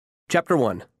Chapter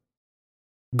 1.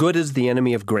 Good is the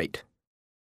enemy of great.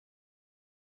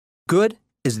 Good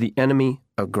is the enemy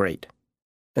of great.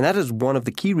 And that is one of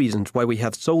the key reasons why we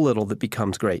have so little that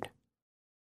becomes great.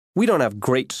 We don't have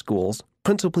great schools,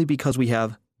 principally because we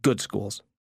have good schools.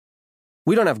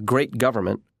 We don't have great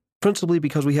government, principally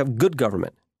because we have good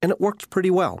government, and it works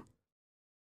pretty well.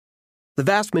 The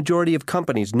vast majority of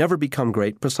companies never become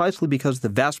great precisely because the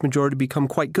vast majority become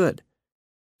quite good.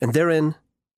 And therein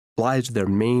lies their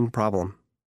main problem.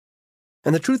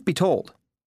 And the truth be told,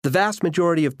 the vast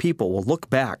majority of people will look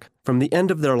back from the end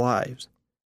of their lives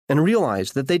and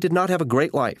realize that they did not have a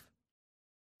great life,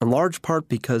 in large part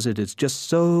because it is just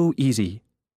so easy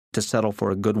to settle for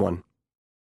a good one.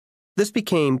 This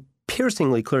became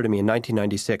piercingly clear to me in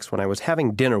 1996 when I was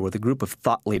having dinner with a group of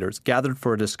thought leaders gathered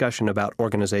for a discussion about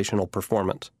organizational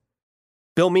performance.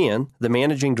 Bill Meehan, the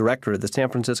managing director of the San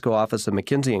Francisco office of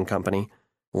McKinsey & Company,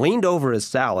 leaned over his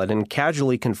salad and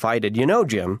casually confided, "You know,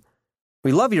 Jim,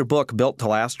 we love your book, Built to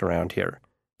Last, around here.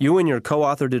 You and your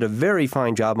co-author did a very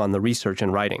fine job on the research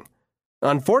and writing.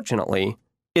 Unfortunately,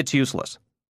 it's useless."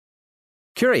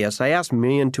 Curious, I asked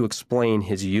Meehan to explain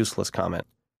his useless comment.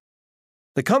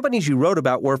 "The companies you wrote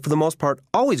about were, for the most part,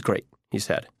 always great," he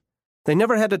said. "They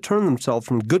never had to turn themselves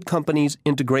from good companies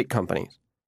into great companies.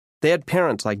 They had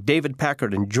parents like David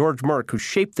Packard and George Merck who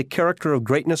shaped the character of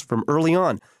greatness from early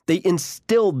on. They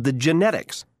instilled the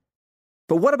genetics.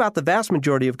 But what about the vast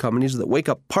majority of companies that wake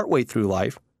up partway through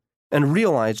life and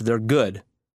realize they're good,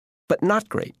 but not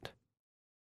great?"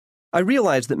 I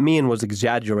realized that Meehan was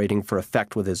exaggerating for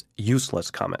effect with his useless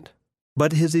comment,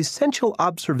 but his essential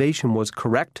observation was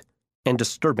correct and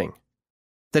disturbing.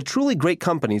 That truly great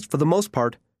companies, for the most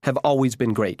part, have always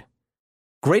been great.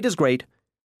 Great is great,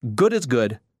 good is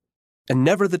good, and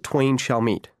never the twain shall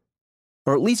meet.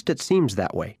 Or at least it seems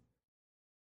that way.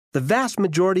 The vast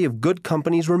majority of good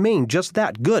companies remain just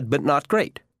that, good but not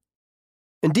great.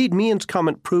 Indeed, Meehan's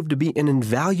comment proved to be an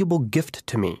invaluable gift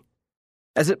to me,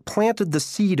 as it planted the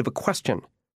seed of a question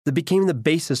that became the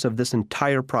basis of this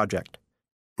entire project.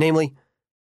 Namely,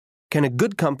 can a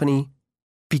good company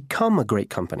become a great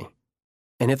company?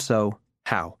 And if so,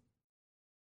 how?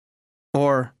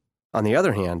 Or, on the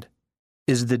other hand,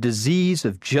 is the disease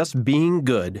of just being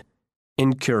good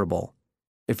incurable?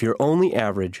 If you're only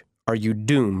average, are you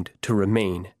doomed to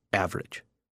remain average?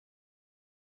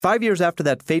 5 years after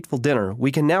that fateful dinner,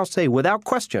 we can now say without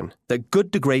question that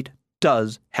good to great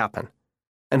does happen.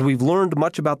 And we've learned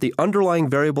much about the underlying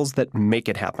variables that make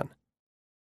it happen.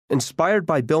 Inspired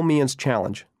by Bill Meehan's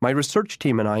challenge, my research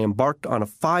team and I embarked on a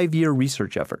 5-year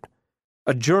research effort,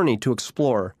 a journey to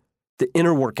explore the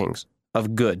inner workings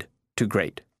of good to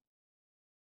great.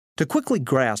 To quickly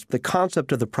grasp the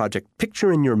concept of the project,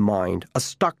 picture in your mind a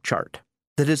stock chart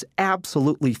that is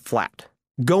absolutely flat,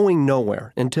 going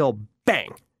nowhere until,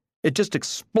 bang, it just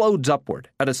explodes upward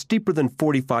at a steeper than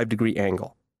 45-degree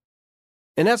angle.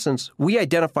 In essence, we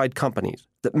identified companies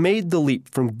that made the leap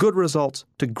from good results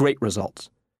to great results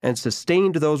and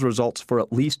sustained those results for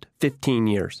at least 15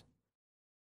 years.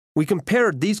 We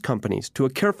compared these companies to a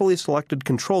carefully selected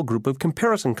control group of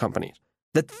comparison companies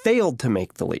that failed to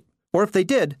make the leap, or if they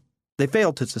did, they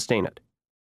failed to sustain it.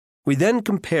 We then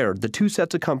compared the two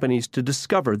sets of companies to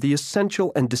discover the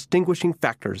essential and distinguishing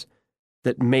factors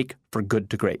that make for good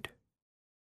to great.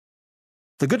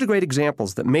 The good to great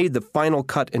examples that made the final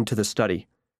cut into the study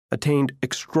attained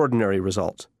extraordinary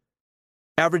results,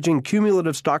 averaging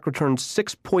cumulative stock returns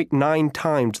 6.9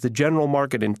 times the general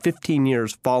market in 15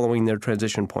 years following their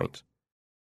transition points.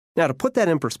 Now, to put that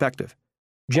in perspective,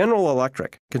 General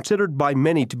Electric, considered by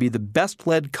many to be the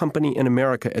best-led company in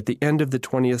America at the end of the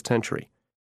 20th century,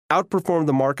 outperformed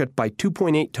the market by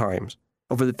 2.8 times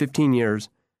over the 15 years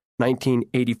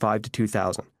 1985 to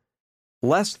 2000,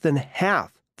 less than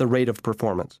half the rate of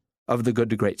performance of the good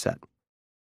to great set.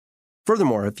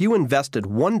 Furthermore, if you invested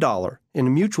 $1 in a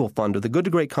mutual fund of the good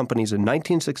to great companies in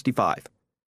 1965,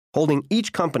 holding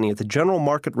each company at the general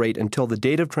market rate until the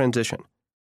date of transition,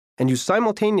 and you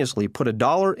simultaneously put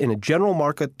 $1 in a general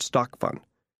market stock fund,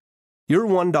 your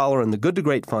 $1 in the good to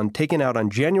great fund taken out on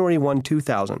January 1,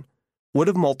 2000 would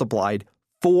have multiplied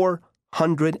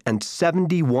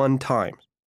 471 times.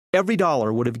 Every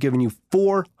dollar would have given you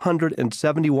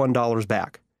 $471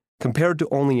 back, compared to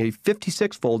only a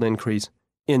 56-fold increase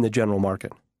in the general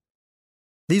market.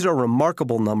 These are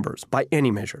remarkable numbers by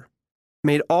any measure,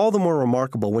 made all the more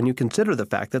remarkable when you consider the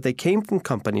fact that they came from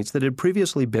companies that had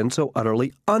previously been so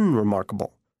utterly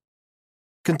unremarkable.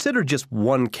 Consider just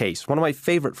one case, one of my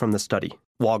favorite from the study,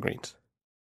 Walgreens.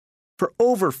 For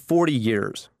over 40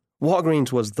 years,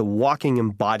 Walgreens was the walking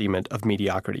embodiment of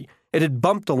mediocrity. It had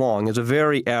bumped along as a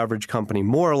very average company,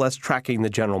 more or less tracking the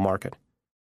general market.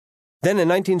 Then in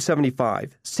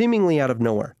 1975, seemingly out of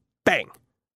nowhere, bang,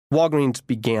 Walgreens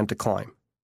began to climb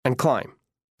and climb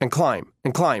and climb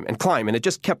and climb and climb, and it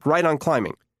just kept right on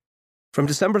climbing. From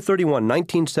December 31,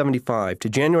 1975 to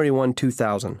January 1,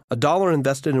 2000, $1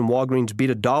 invested in Walgreens beat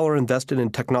 $1 invested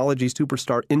in technology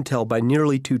superstar Intel by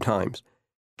nearly 2 times,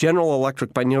 General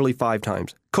Electric by nearly 5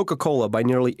 times, Coca-Cola by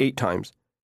nearly 8 times,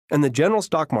 and the general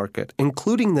stock market,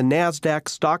 including the NASDAQ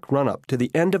stock run-up to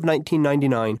the end of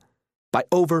 1999, by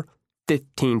over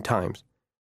 15 times.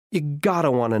 You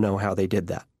gotta want to know how they did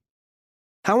that.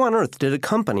 How on earth did a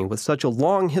company with such a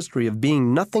long history of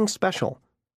being nothing special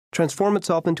transform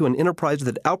itself into an enterprise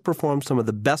that outperforms some of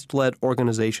the best-led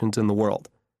organizations in the world?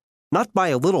 Not by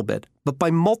a little bit, but by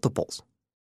multiples.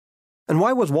 And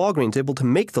why was Walgreens able to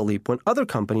make the leap when other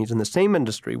companies in the same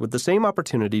industry with the same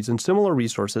opportunities and similar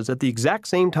resources at the exact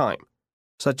same time,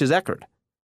 such as Eckerd,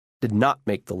 did not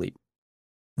make the leap?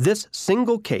 This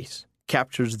single case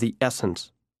captures the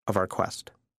essence of our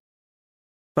quest.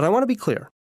 But I want to be clear.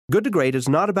 Good to Great is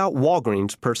not about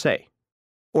Walgreens per se,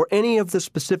 or any of the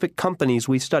specific companies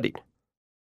we studied.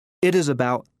 It is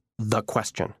about the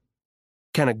question.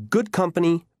 Can a good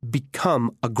company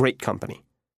become a great company?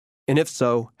 And if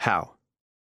so, how?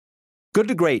 Good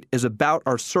to Great is about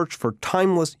our search for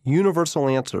timeless, universal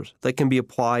answers that can be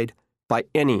applied by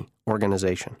any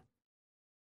organization.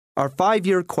 Our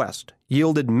 5-year quest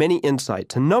yielded many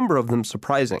insights, a number of them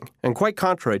surprising and quite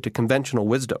contrary to conventional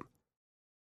wisdom.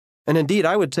 And indeed,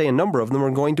 I would say a number of them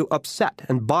are going to upset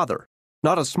and bother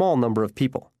not a small number of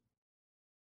people.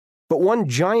 But one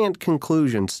giant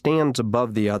conclusion stands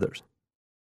above the others.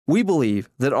 We believe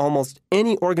that almost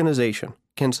any organization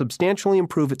can substantially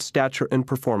improve its stature and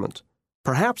performance,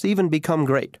 perhaps even become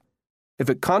great, if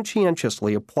it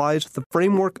conscientiously applies the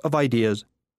framework of ideas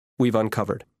we've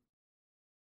uncovered.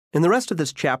 In the rest of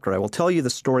this chapter, I will tell you the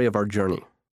story of our journey,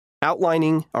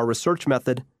 outlining our research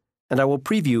method, and I will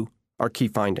preview our key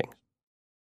findings.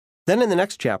 Then in the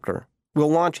next chapter,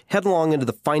 we'll launch headlong into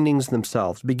the findings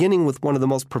themselves, beginning with one of the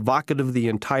most provocative of the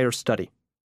entire study,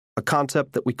 a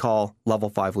concept that we call Level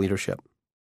 5 leadership.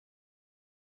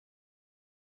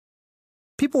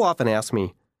 People often ask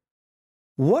me,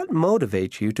 what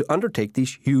motivates you to undertake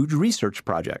these huge research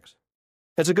projects?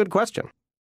 It's a good question.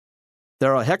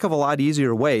 There are a heck of a lot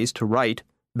easier ways to write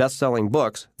best-selling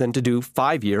books than to do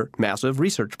 5-year massive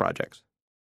research projects.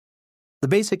 The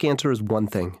basic answer is one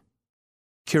thing: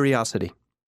 curiosity.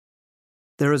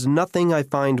 There is nothing I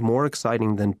find more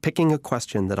exciting than picking a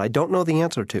question that I don't know the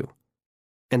answer to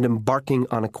and embarking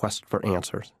on a quest for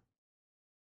answers.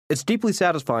 It's deeply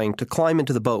satisfying to climb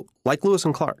into the boat, like Lewis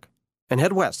and Clark, and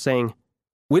head west saying,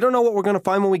 "We don't know what we're going to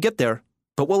find when we get there,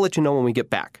 but we'll let you know when we get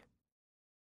back."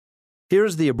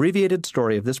 Here's the abbreviated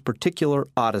story of this particular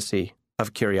odyssey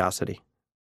of curiosity.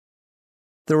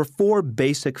 There were 4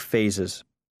 basic phases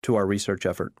to our research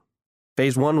effort.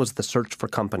 Phase 1 was the search for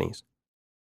companies.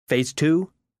 Phase 2,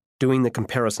 doing the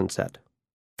comparison set.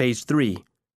 Phase 3,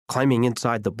 climbing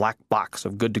inside the black box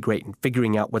of Good to Great and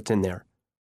figuring out what's in there.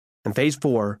 And Phase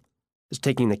 4 is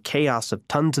taking the chaos of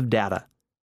tons of data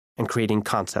and creating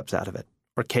concepts out of it,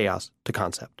 or chaos to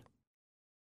concept.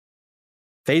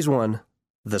 Phase 1,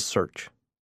 the search.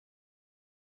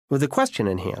 With a question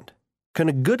in hand, can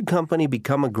a good company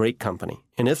become a great company,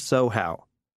 and if so, how?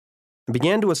 I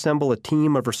began to assemble a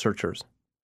team of researchers.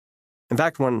 In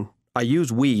fact, when I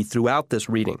use we throughout this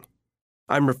reading,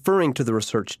 I'm referring to the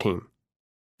research team.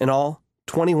 In all,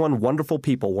 21 wonderful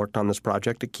people worked on this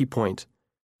project at key points,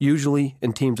 usually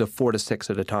in teams of 4 to 6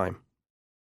 at a time.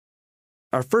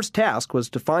 Our first task was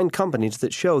to find companies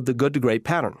that showed the Good to Great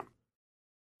pattern.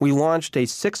 We launched a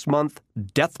 6-month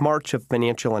death march of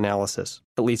financial analysis,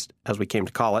 at least as we came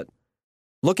to call it,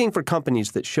 looking for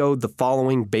companies that showed the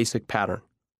following basic pattern: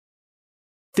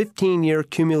 15-year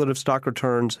cumulative stock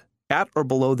returns at or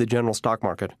below the general stock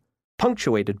market,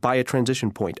 punctuated by a transition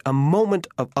point, a moment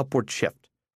of upward shift.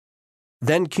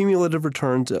 Then cumulative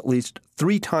returns at least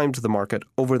 3 times the market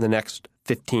over the next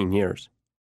 15 years.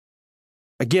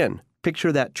 Again,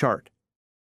 picture that chart.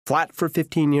 Flat for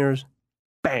 15 years,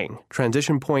 bang,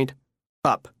 transition point,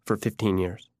 up for 15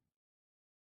 years.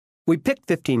 We picked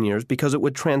 15 years because it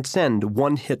would transcend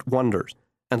one-hit wonders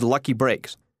and lucky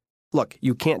breaks. Look,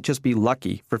 you can't just be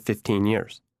lucky for 15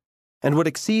 years. And would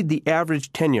exceed the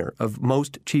average tenure of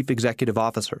most chief executive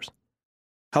officers,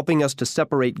 helping us to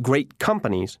separate great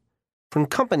companies from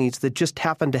companies that just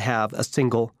happen to have a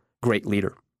single great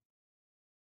leader.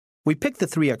 We picked the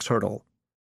 3x hurdle,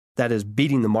 that is,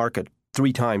 beating the market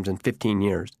 3 times in 15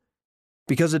 years,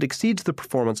 because it exceeds the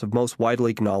performance of most widely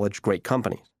acknowledged great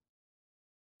companies.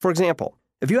 For example,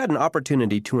 if you had an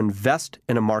opportunity to invest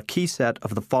in a marquee set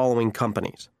of the following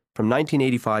companies, from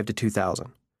 1985 to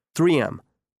 2000. 3M,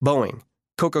 Boeing,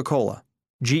 Coca-Cola,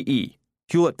 GE,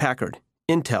 Hewlett-Packard,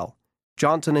 Intel,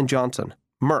 Johnson & Johnson,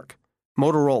 Merck,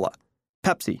 Motorola,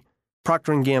 Pepsi,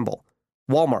 Procter & Gamble,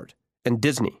 Walmart, and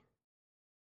Disney.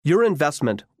 Your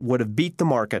investment would have beat the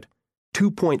market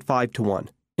 2.5 to 1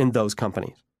 in those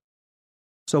companies.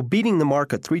 So beating the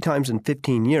market 3 times in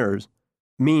 15 years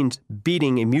means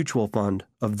beating a mutual fund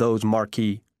of those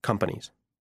marquee companies.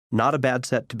 Not a bad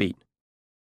set to beat.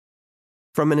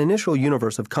 From an initial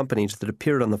universe of companies that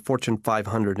appeared on the Fortune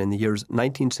 500 in the years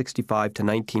 1965 to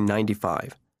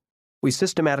 1995, we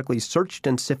systematically searched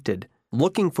and sifted,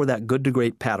 looking for that good to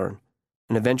great pattern,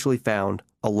 and eventually found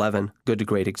 11 good to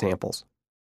great examples.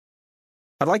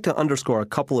 I'd like to underscore a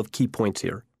couple of key points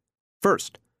here.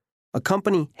 First, a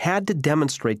company had to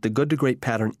demonstrate the good to great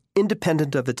pattern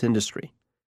independent of its industry.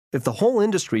 If the whole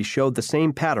industry showed the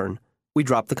same pattern, we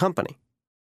dropped the company.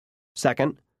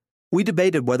 Second, we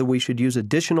debated whether we should use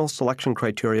additional selection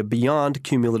criteria beyond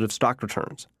cumulative stock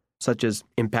returns, such as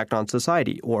impact on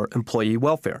society or employee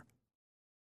welfare.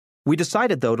 We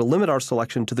decided, though, to limit our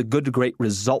selection to the good to great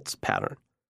results pattern,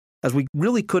 as we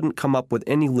really couldn't come up with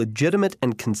any legitimate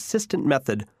and consistent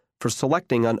method for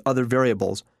selecting on other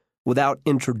variables without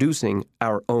introducing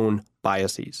our own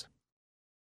biases.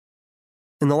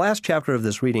 In the last chapter of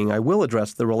this reading, I will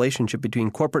address the relationship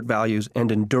between corporate values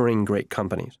and enduring great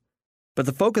companies. But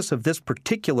the focus of this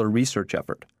particular research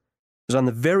effort is on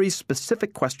the very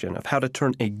specific question of how to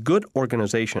turn a good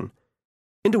organization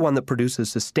into one that produces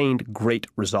sustained great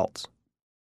results.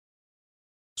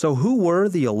 So who were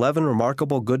the 11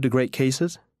 remarkable good to great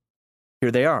cases?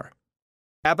 Here they are.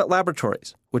 Abbott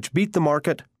Laboratories, which beat the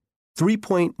market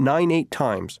 3.98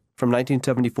 times from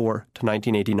 1974 to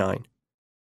 1989.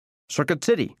 Circuit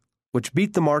City, which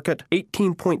beat the market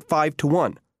 18.5 to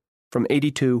 1 from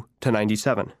 82 to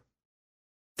 97.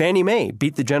 Fannie Mae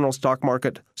beat the general stock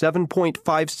market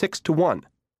 7.56 to 1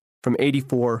 from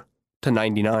 84 to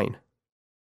 99.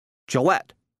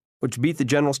 Gillette, which beat the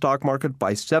general stock market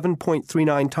by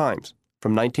 7.39 times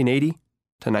from 1980 to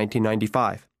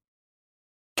 1995.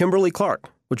 Kimberly-Clark,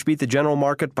 which beat the general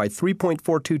market by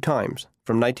 3.42 times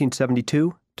from 1972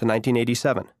 to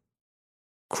 1987.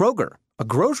 Kroger, a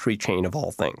grocery chain of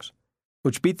all things,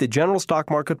 which beat the general stock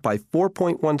market by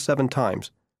 4.17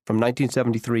 times from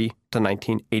 1973 to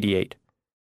 1988.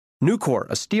 Nucor,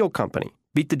 a steel company,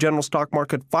 beat the general stock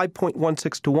market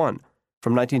 5.16 to 1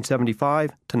 from 1975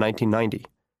 to 1990.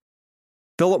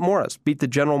 Philip Morris beat the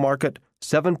general market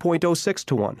 7.06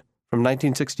 to 1 from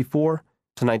 1964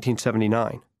 to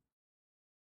 1979.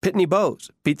 Pitney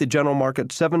Bowes beat the general market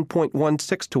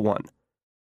 7.16 to 1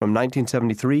 from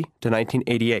 1973 to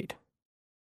 1988.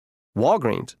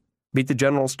 Walgreens beat the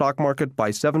general stock market by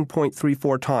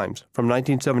 7.34 times from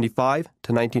 1975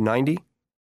 to 1990.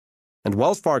 And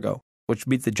Wells Fargo, which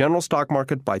beat the general stock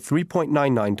market by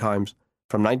 3.99 times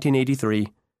from 1983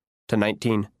 to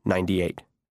 1998.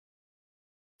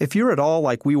 If you're at all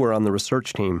like we were on the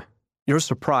research team, you're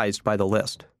surprised by the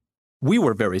list. We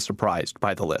were very surprised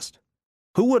by the list.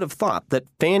 Who would have thought that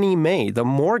Fannie Mae, the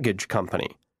mortgage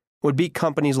company, would beat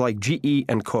companies like GE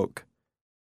and Coke?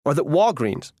 Or that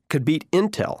Walgreens could beat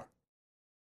Intel?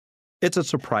 It's a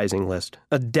surprising list.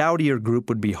 A dowdier group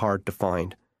would be hard to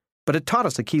find. But it taught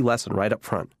us a key lesson right up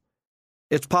front.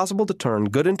 It's possible to turn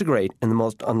good into great in the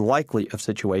most unlikely of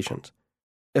situations.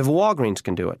 If Walgreens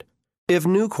can do it, if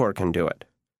Nucor can do it,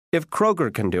 if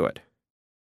Kroger can do it,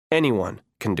 anyone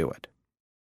can do it.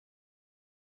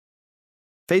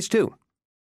 Phase 2.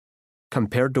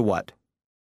 Compared to what?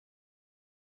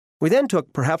 We then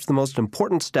took perhaps the most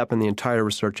important step in the entire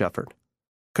research effort,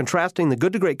 contrasting the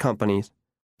good to great companies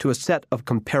to a set of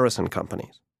comparison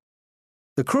companies.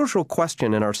 The crucial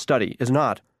question in our study is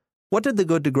not, what did the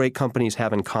good to great companies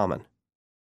have in common?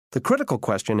 The critical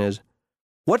question is,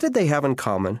 what did they have in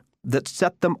common that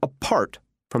set them apart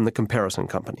from the comparison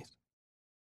companies?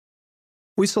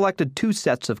 We selected 2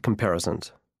 sets of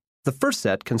comparisons. The first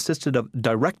set consisted of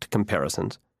direct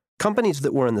comparisons, companies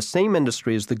that were in the same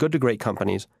industry as the good to great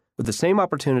companies, with the same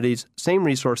opportunities, same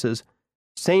resources,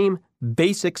 same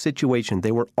basic situation.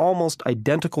 They were almost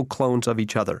identical clones of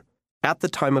each other at the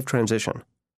time of transition,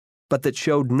 but that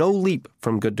showed no leap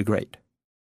from good to great.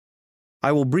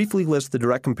 I will briefly list the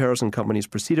direct comparison companies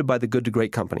preceded by the good to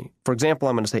great company. For example,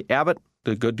 I'm going to say Abbott,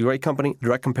 the good to great company,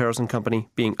 direct comparison company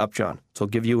being Upjohn. So I'll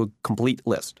give you a complete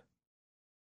list.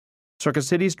 Circuit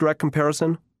City's direct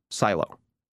comparison, Silo.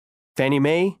 Fannie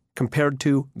Mae compared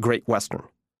to Great Western.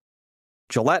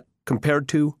 Gillette compared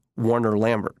to Warner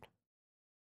Lambert.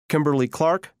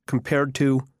 Kimberly-Clark compared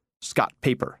to Scott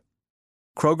Paper.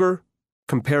 Kroger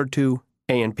compared to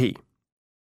A&P.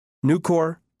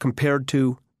 Nucor compared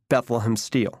to Bethlehem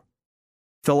Steel.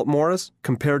 Philip Morris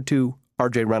compared to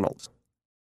R.J. Reynolds.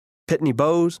 Pitney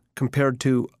Bowes compared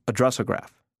to Adressograph.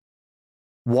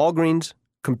 Walgreens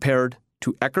compared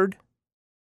to Eckerd.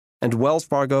 And Wells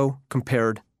Fargo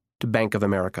compared to Bank of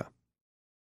America.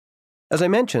 As I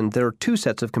mentioned, there are two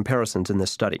sets of comparisons in this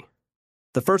study.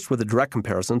 The first were the direct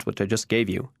comparisons, which I just gave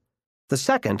you. The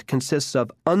second consists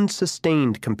of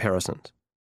unsustained comparisons.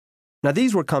 Now,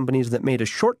 these were companies that made a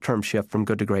short-term shift from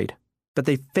good to great, but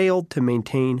they failed to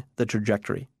maintain the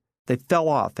trajectory. They fell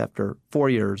off after 4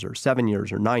 years or 7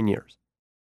 years or 9 years.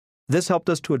 This helped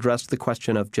us to address the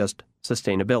question of just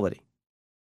sustainability.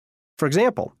 For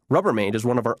example, Rubbermaid is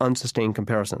one of our unsustained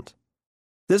comparisons.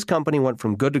 This company went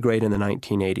from good to great in the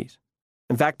 1980s.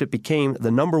 In fact, it became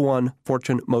the #1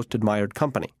 Fortune Most Admired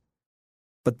Company.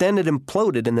 But then it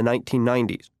imploded in the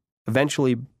 1990s,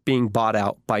 eventually being bought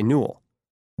out by Newell.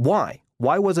 Why?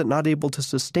 Why was it not able to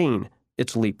sustain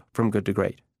its leap from good to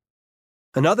great?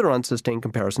 Another unsustained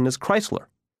comparison is Chrysler,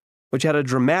 which had a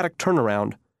dramatic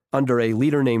turnaround under a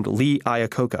leader named Lee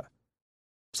Iacocca.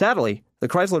 Sadly, the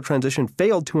Chrysler transition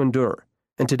failed to endure,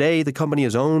 and today the company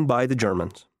is owned by the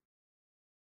Germans.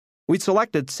 We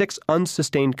selected 6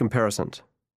 unsustained comparisons.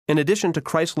 In addition to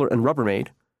Chrysler and Rubbermaid,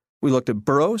 we looked at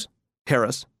Burroughs,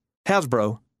 Harris,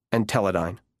 Hasbro, and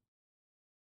Teledyne.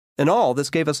 In all, this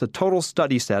gave us a total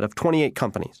study set of 28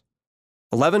 companies,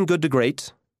 11 good to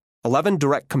greats, 11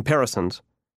 direct comparisons,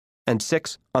 and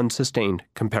 6 unsustained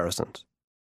comparisons.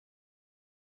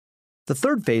 The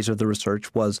third phase of the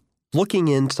research was looking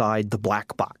inside the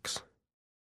black box.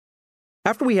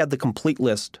 After we had the complete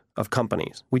list of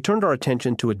companies, we turned our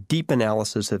attention to a deep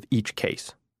analysis of each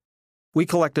case. We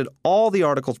collected all the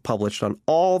articles published on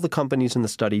all the companies in the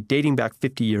study dating back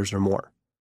 50 years or more.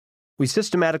 We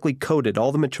systematically coded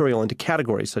all the material into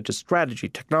categories such as strategy,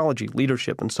 technology,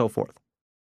 leadership, and so forth.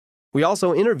 We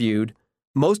also interviewed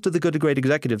most of the good to great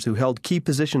executives who held key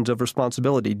positions of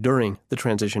responsibility during the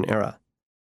transition era.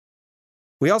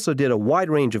 We also did a wide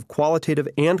range of qualitative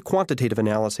and quantitative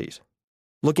analyses,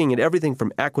 looking at everything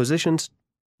from acquisitions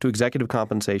to executive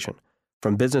compensation,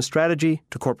 from business strategy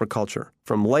to corporate culture,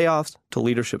 from layoffs to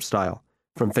leadership style,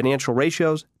 from financial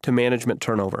ratios to management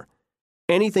turnover.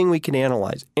 Anything we could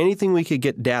analyze, anything we could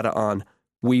get data on,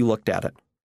 we looked at it.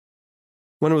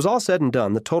 When it was all said and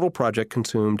done, the total project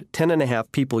consumed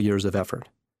 10.5 people years of effort.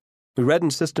 We read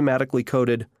and systematically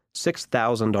coded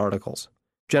 6,000 articles,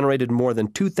 generated more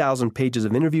than 2,000 pages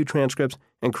of interview transcripts,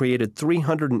 and created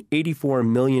 384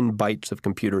 million bytes of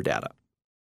computer data.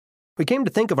 We came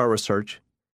to think of our research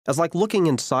as like looking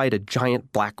inside a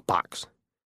giant black box.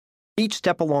 Each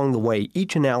step along the way,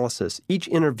 each analysis, each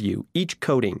interview, each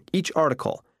coding, each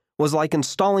article was like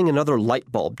installing another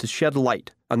light bulb to shed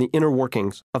light on the inner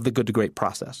workings of the good to great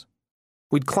process.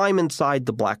 We'd climb inside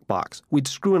the black box, we'd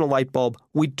screw in a light bulb,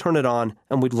 we'd turn it on,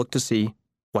 and we'd look to see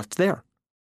what's there.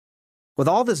 With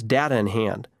all this data in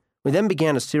hand, we then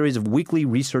began a series of weekly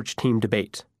research team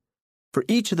debates. For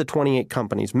each of the 28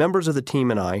 companies, members of the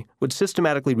team and I would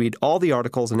systematically read all the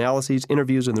articles, analyses,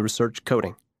 interviews, and the research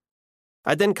coding.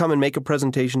 I'd then come and make a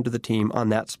presentation to the team on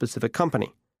that specific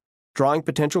company, drawing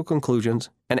potential conclusions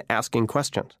and asking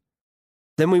questions.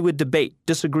 Then we would debate,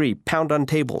 disagree, pound on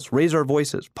tables, raise our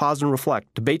voices, pause and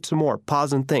reflect, debate some more,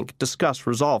 pause and think, discuss,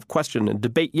 resolve, question, and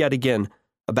debate yet again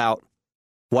about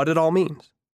what it all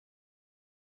means.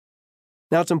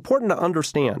 Now, it's important to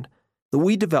understand that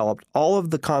we developed all of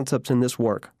the concepts in this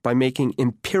work by making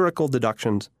empirical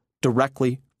deductions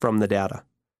directly from the data.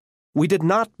 We did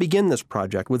not begin this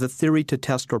project with a theory to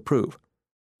test or prove.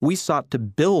 We sought to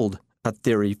build a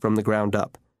theory from the ground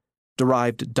up,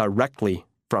 derived directly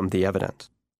from the evidence.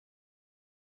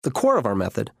 The core of our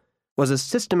method was a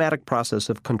systematic process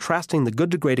of contrasting the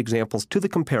good to great examples to the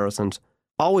comparisons,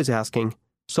 always asking,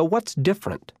 so what's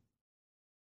different?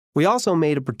 We also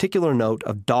made a particular note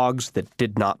of dogs that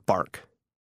did not bark.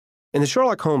 In the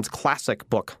Sherlock Holmes classic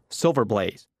book, Silver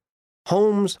Blaze,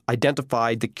 Holmes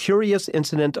identified the curious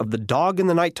incident of the dog in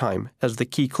the nighttime as the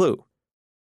key clue.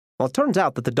 Well, it turns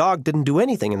out that the dog didn't do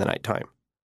anything in the nighttime.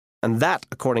 And that,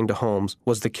 according to Holmes,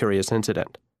 was the curious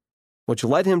incident, which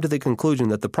led him to the conclusion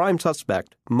that the prime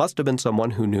suspect must have been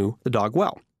someone who knew the dog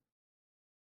well.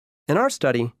 In our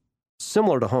study,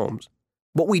 similar to Holmes,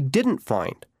 what we didn't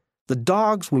find, the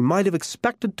dogs we might have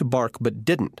expected to bark but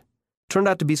didn't, turned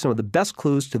out to be some of the best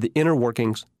clues to the inner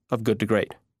workings of good to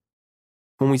great.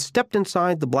 When we stepped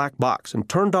inside the black box and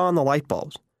turned on the light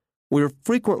bulbs, we were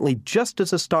frequently just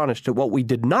as astonished at what we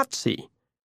did not see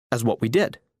as what we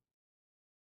did.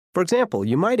 For example,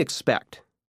 you might expect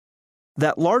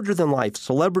that larger-than-life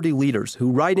celebrity leaders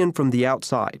who write in from the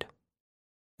outside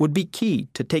would be key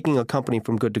to taking a company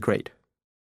from good to great.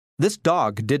 this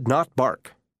dog did not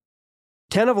bark.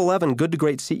 10 of 11 good to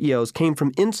great CEOs came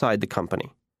from inside the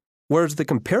company, whereas the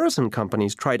comparison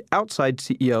companies tried outside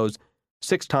CEOs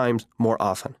 6 times more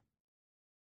often.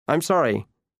 I'm sorry,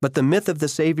 but the myth of the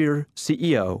savior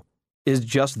CEO is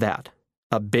just that,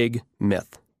 a big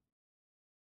myth.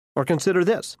 Or consider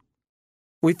this.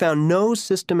 We found no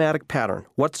systematic pattern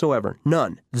whatsoever,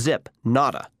 none, zip,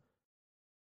 nada,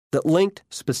 that linked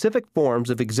specific forms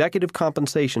of executive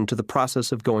compensation to the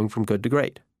process of going from good to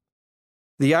great.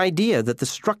 The idea that the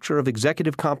structure of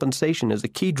executive compensation is a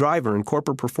key driver in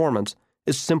corporate performance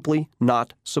is simply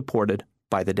not supported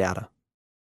by the data.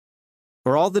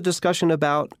 Or all the discussion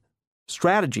about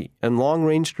strategy and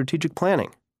long-range strategic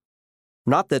planning.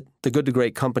 Not that the good to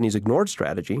great companies ignored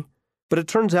strategy, but it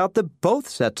turns out that both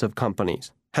sets of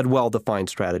companies had well-defined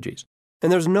strategies, and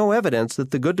there's no evidence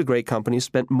that the good to great companies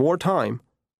spent more time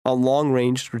on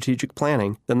long-range strategic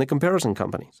planning than the comparison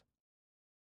companies.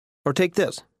 Or take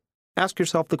this. Ask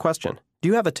yourself the question, do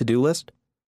you have a to-do list?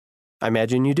 I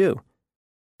imagine you do.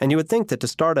 And you would think that to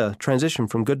start a transition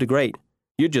from good to great,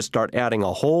 you'd just start adding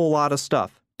a whole lot of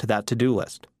stuff to that to-do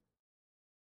list.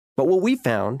 But what we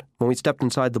found when we stepped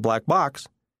inside the black box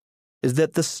is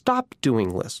that the stop doing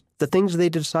list, the things they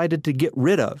decided to get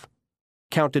rid of,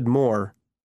 counted more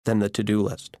than the to-do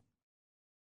list.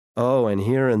 Oh, and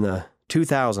here in the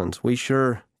 2000s, we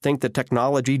sure think that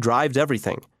technology drives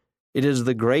everything. It is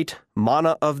the great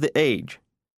manna of the age.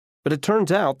 But it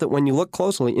turns out that when you look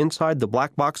closely inside the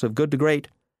black box of good to great,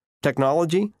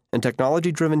 technology and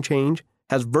technology-driven change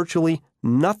has virtually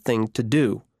nothing to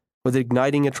do with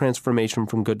igniting a transformation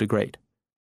from good to great.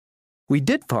 We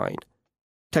did find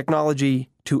technology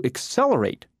to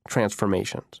accelerate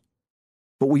transformations,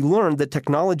 but we learned that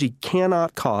technology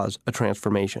cannot cause a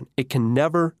transformation. It can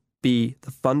never be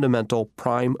the fundamental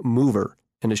prime mover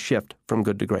in a shift from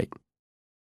good to great.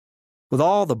 With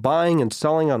all the buying and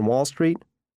selling on Wall Street,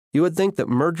 you would think that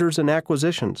mergers and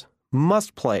acquisitions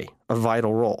must play a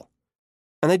vital role.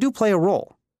 And they do play a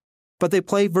role, but they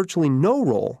play virtually no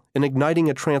role in igniting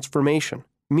a transformation,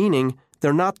 meaning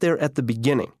they're not there at the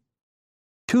beginning.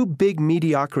 2 big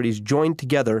mediocrities joined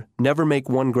together never make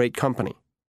one great company.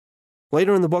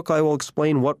 Later in the book, I will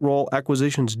explain what role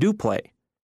acquisitions do play.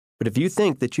 But if you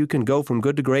think that you can go from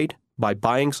good to great by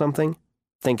buying something,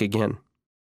 think again.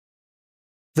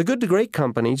 The good to great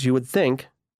companies, you would think,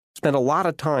 spent a lot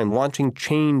of time launching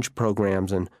change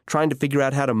programs and trying to figure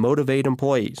out how to motivate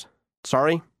employees.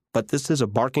 Sorry, but this is a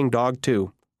barking dog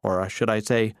too, or should I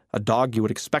say, a dog you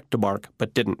would expect to bark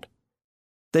but didn't.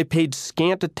 They paid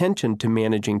scant attention to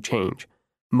managing change,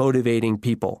 motivating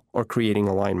people, or creating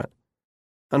alignment.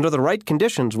 Under the right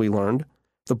conditions, we learned,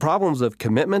 the problems of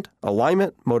commitment,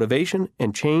 alignment, motivation,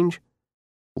 and change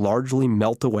largely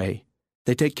melt away.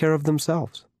 They take care of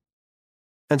themselves.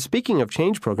 And speaking of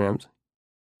change programs,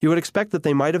 you would expect that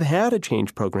they might have had a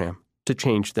change program to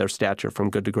change their stature from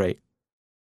good to great.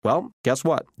 Well, guess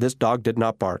what? This dog did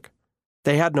not bark.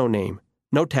 They had no name,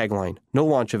 no tagline, no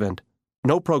launch event,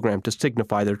 no program to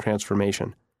signify their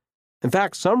transformation. In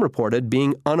fact, some reported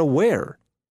being unaware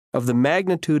of the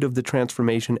magnitude of the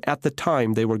transformation at the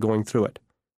time they were going through it.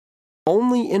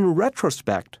 Only in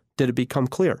retrospect did it become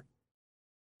clear.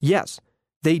 Yes,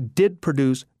 they did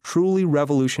produce truly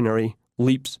revolutionary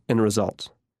leaps in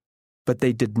results, but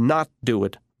they did not do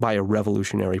it by a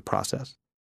revolutionary process.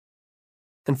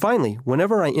 And finally,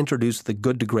 whenever I introduce the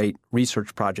Good to Great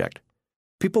research project,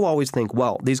 people always think,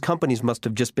 well, these companies must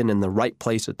have just been in the right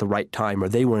place at the right time, or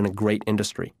they were in a great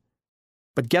industry.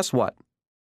 But guess what?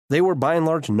 They were by and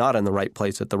large not in the right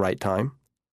place at the right time.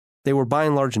 They were by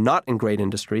and large not in great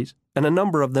industries, and a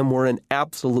number of them were in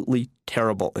absolutely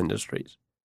terrible industries.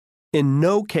 In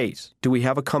no case do we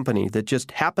have a company that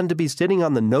just happened to be sitting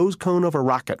on the nose cone of a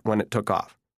rocket when it took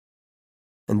off.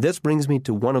 And this brings me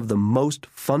to one of the most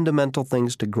fundamental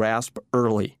things to grasp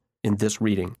early in this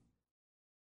reading.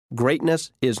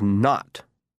 Greatness is not,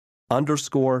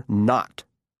 not,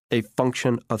 a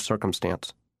function of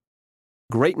circumstance.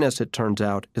 Greatness, it turns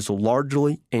out, is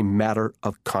largely a matter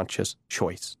of conscious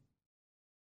choice.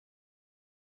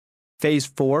 Phase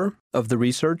 4 of the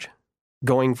research,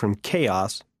 going from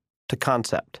chaos to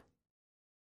concept.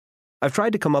 I've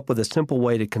tried to come up with a simple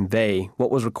way to convey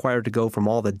what was required to go from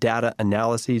all the data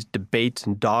analyses, debates,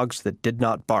 and dogs that did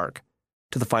not bark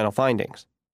to the final findings.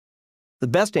 The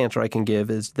best answer I can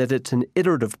give is that it's an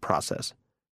iterative process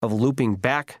of looping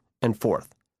back and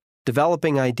forth,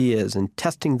 developing ideas and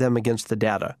testing them against the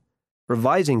data,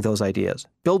 revising those ideas,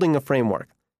 building a framework,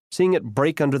 seeing it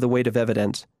break under the weight of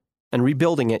evidence, and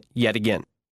rebuilding it yet again.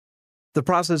 The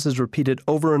process is repeated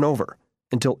over and over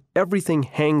until everything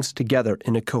hangs together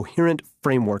in a coherent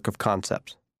framework of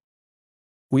concepts.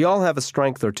 We all have a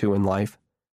strength or two in life,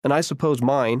 and I suppose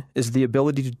mine is the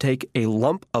ability to take a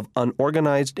lump of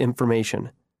unorganized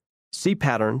information, see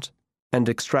patterns, and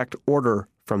extract order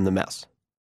from the mess,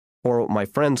 or what my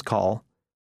friends call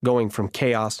going from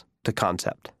chaos to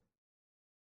concept.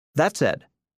 That said,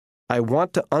 I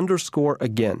want to underscore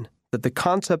again that the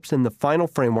concepts in the final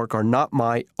framework are not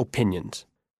my opinions.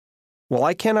 While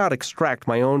I cannot extract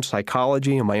my own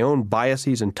psychology and my own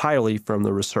biases entirely from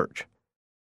the research,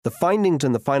 the findings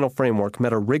in the final framework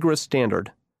met a rigorous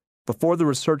standard before the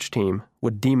research team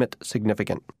would deem it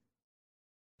significant.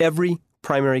 Every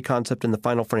primary concept in the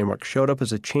final framework showed up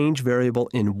as a change variable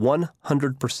in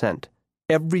 100%,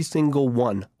 every single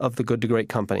one of the good to great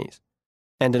companies,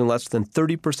 and in less than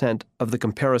 30% of the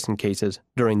comparison cases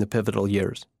during the pivotal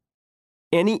years.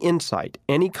 Any insight,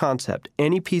 any concept,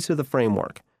 any piece of the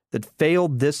framework that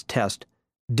failed this test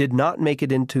did not make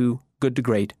it into good to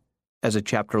great as a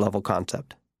chapter-level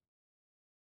concept.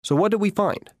 So what did we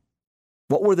find?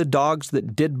 What were the dogs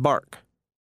that did bark?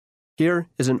 Here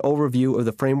is an overview of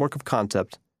the framework of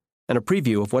concepts and a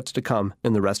preview of what's to come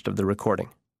in the rest of the recording.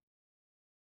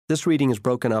 This reading is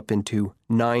broken up into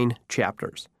 9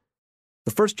 chapters.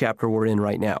 The first chapter we're in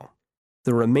right now.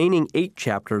 The remaining 8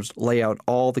 chapters lay out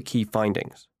all the key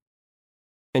findings.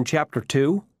 In Chapter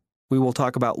 2, we will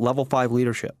talk about Level 5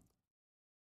 leadership.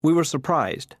 We were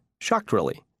surprised, shocked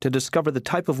really, to discover the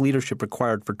type of leadership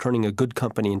required for turning a good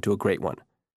company into a great one.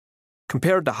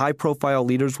 Compared to high-profile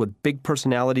leaders with big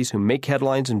personalities who make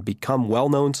headlines and become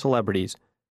well-known celebrities,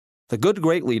 the good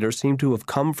great leaders seem to have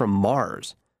come from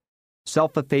Mars.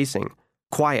 Self-effacing,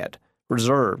 quiet,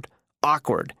 reserved,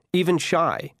 awkward, even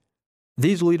shy.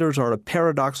 These leaders are a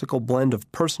paradoxical blend of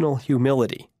personal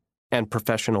humility and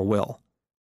professional will.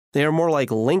 They are more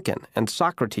like Lincoln and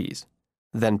Socrates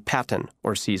than Patton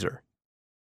or Caesar.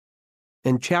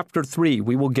 In Chapter 3,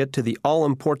 we will get to the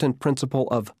all-important principle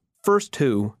of first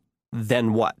who,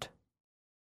 then what.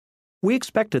 We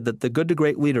expected that the good to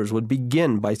great leaders would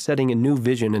begin by setting a new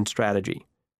vision and strategy.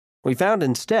 We found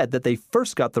instead that they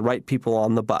first got the right people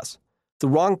on the bus, the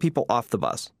wrong people off the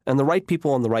bus, and the right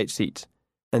people on the right seats,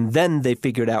 and then they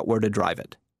figured out where to drive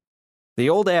it. The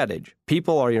old adage,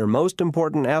 people are your most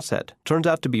important asset, turns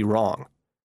out to be wrong.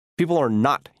 People are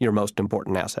not your most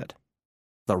important asset.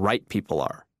 The right people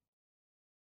are.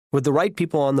 With the right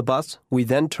people on the bus, we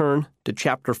then turn to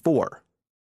Chapter 4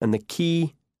 and the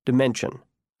key dimension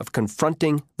of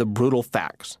confronting the brutal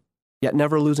facts, yet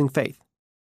never losing faith.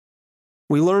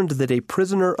 We learned that a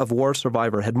prisoner of war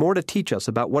survivor had more to teach us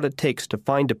about what it takes to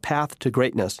find a path to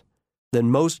greatness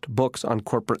than most books on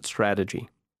corporate strategy.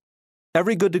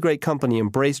 Every good to great company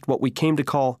embraced what we came to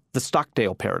call the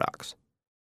Stockdale paradox.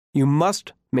 You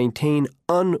must maintain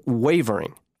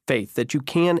unwavering faith that you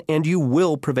can and you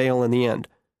will prevail in the end,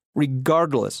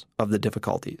 regardless of the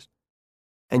difficulties.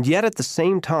 And yet at the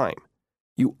same time,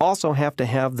 you also have to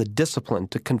have the discipline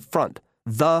to confront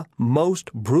the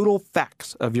most brutal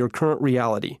facts of your current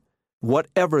reality,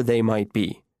 whatever they might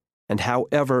be, and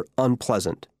however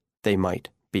unpleasant they might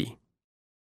be.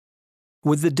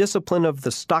 With the discipline of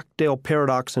the Stockdale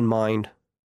paradox in mind,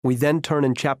 we then turn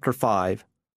in Chapter 5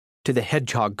 to the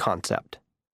hedgehog concept,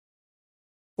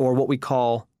 or what we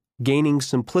call gaining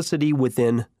simplicity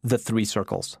within the 3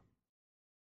 circles.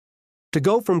 To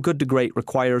go from good to great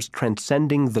requires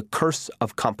transcending the curse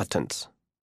of competence.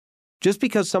 Just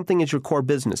because something is your core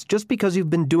business, just because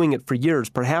you've been doing it for years,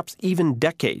 perhaps even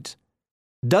decades,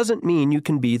 doesn't mean you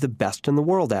can be the best in the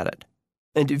world at it.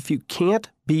 And if you can't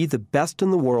be the best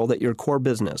in the world at your core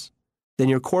business, then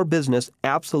your core business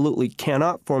absolutely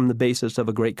cannot form the basis of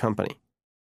a great company.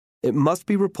 It must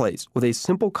be replaced with a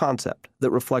simple concept that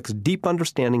reflects deep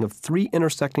understanding of 3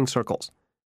 intersecting circles.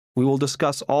 We will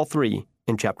discuss all 3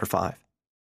 in Chapter 5.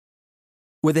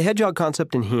 With the hedgehog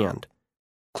concept in hand,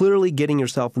 clearly getting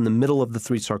yourself in the middle of the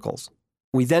 3 circles,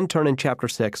 we then turn in Chapter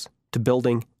 6 to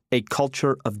building a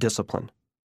culture of discipline.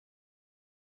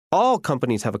 All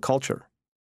companies have a culture.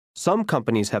 Some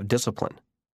companies have discipline,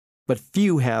 but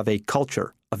few have a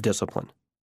culture of discipline.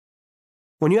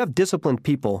 When you have disciplined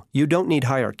people, you don't need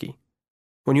hierarchy.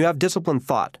 When you have disciplined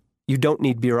thought, you don't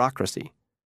need bureaucracy.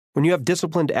 When you have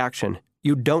disciplined action,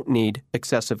 you don't need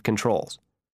excessive controls.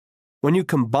 When you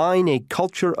combine a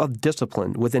culture of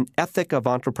discipline with an ethic of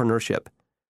entrepreneurship,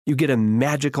 you get a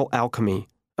magical alchemy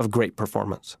of great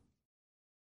performance.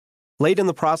 Late in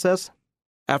the process,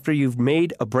 after you've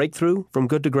made a breakthrough from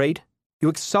good to great, you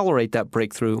accelerate that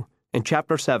breakthrough in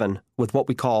Chapter 7 with what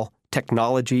we call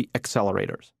technology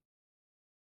accelerators.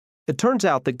 It turns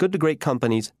out that good to great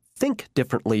companies think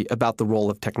differently about the role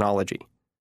of technology.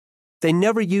 They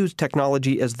never use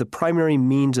technology as the primary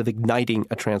means of igniting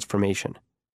a transformation.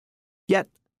 Yet,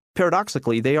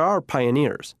 Paradoxically, they are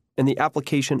pioneers in the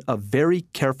application of very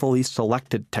carefully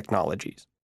selected technologies.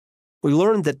 We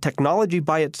learned that technology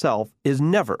by itself is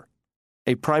never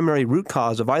a primary root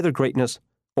cause of either greatness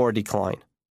or decline.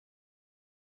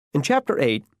 In Chapter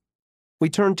 8, we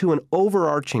turn to an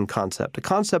overarching concept, a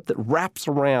concept that wraps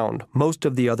around most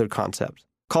of the other concepts,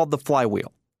 called the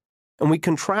flywheel. And we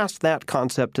contrast that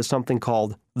concept to something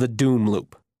called the doom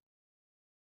loop.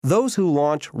 Those who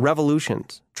launch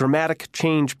revolutions, dramatic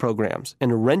change programs,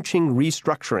 and wrenching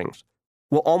restructurings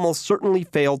will almost certainly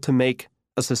fail to make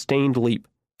a sustained leap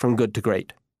from good to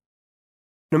great.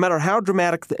 No matter how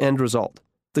dramatic the end result,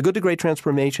 the good to great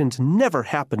transformations never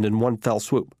happened in one fell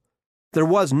swoop. There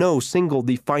was no single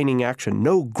defining action,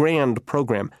 no grand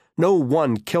program, no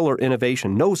one killer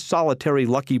innovation, no solitary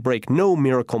lucky break, no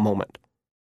miracle moment.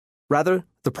 Rather,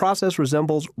 the process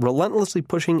resembles relentlessly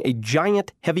pushing a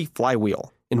giant heavy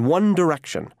flywheel in one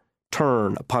direction,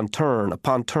 turn upon turn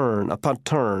upon turn upon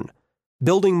turn,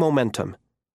 building momentum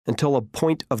until a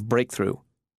point of breakthrough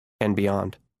and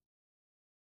beyond.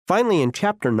 Finally, in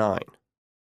Chapter 9,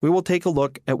 we will take a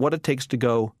look at what it takes to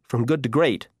go from good to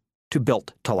great to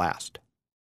built to last.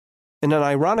 In an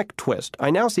ironic twist, I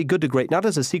now see Good to Great not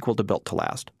as a sequel to Built to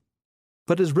Last,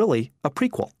 but as really a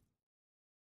prequel.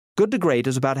 Good to Great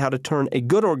is about how to turn a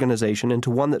good organization into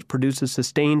one that produces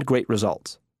sustained great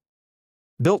results.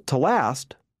 Built to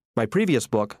Last, my previous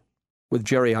book with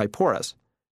Jerry I. Porras,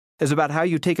 is about how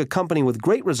you take a company with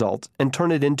great results and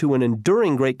turn it into an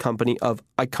enduring great company of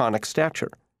iconic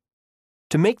stature.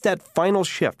 To make that final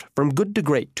shift from good to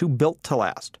great to built to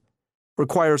last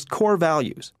requires core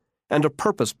values and a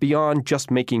purpose beyond just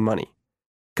making money,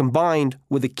 combined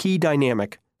with a key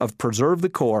dynamic of preserve the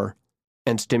core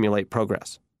and stimulate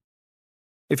progress.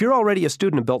 If you're already a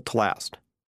student of Built to Last,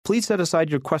 please set aside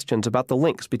your questions about the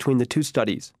links between the two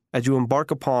studies as you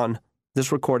embark upon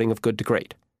this recording of Good to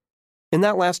Great. In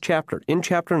that last chapter, in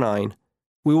Chapter 9,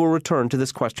 we will return to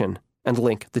this question and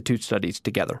link the two studies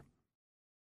together.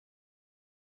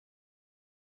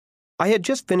 I had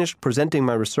just finished presenting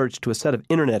my research to a set of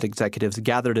Internet executives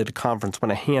gathered at a conference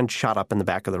when a hand shot up in the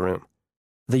back of the room.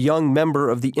 The young member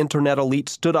of the Internet elite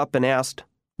stood up and asked,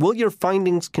 "Will your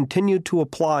findings continue to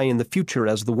apply in the future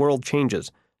as the world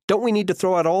changes? Don't we need to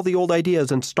throw out all the old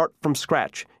ideas and start from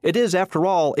scratch? It is, after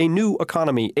all, a new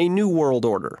economy, a new world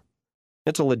order."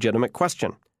 It's a legitimate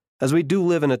question, as we do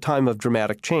live in a time of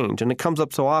dramatic change, and it comes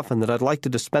up so often that I'd like to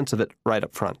dispense of it right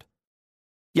up front.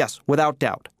 Yes, without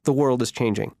doubt, the world is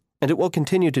changing, and it will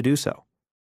continue to do so.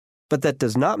 But that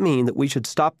does not mean that we should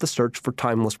stop the search for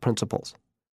timeless principles.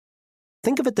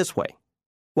 Think of it this way.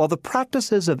 While the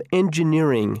practices of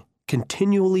engineering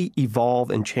continually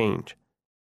evolve and change,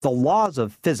 the laws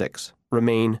of physics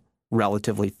remain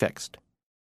relatively fixed.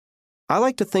 I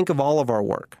like to think of all of our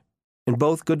work, in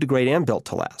both Good to Great and Built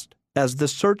to Last, as the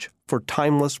search for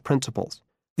timeless principles,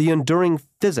 the enduring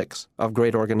physics of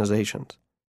great organizations,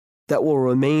 that will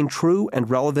remain true and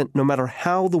relevant no matter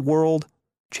how the world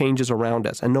changes around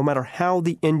us and no matter how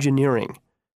the engineering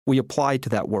we apply to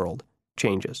that world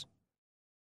changes.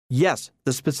 Yes,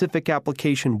 the specific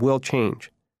application will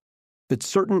change, but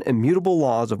certain immutable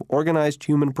laws of organized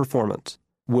human performance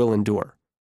will endure.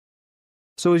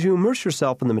 So as you immerse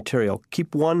yourself in the material,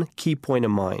 keep one key point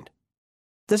in mind.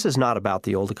 This is not about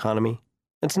the old economy.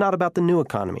 It's not about the new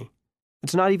economy.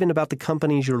 It's not even about the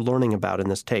companies you're learning about in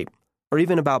this tape, or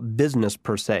even about business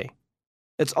per se.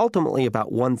 It's ultimately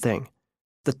about one thing: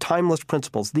 the timeless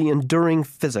principles, the enduring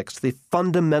physics, the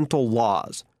fundamental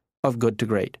laws of good to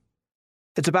great.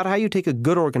 It's about how you take a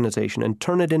good organization and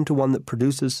turn it into one that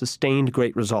produces sustained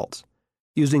great results,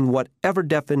 using whatever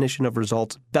definition of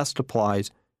results best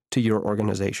applies to your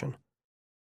organization.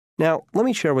 Now, let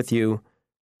me share with you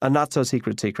a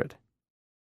not-so-secret secret.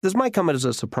 This might come as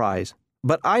a surprise,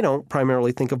 but I don't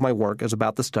primarily think of my work as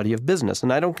about the study of business,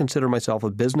 and I don't consider myself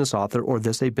a business author or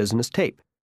this a business tape.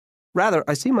 Rather,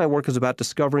 I see my work as about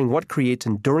discovering what creates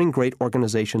enduring great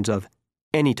organizations of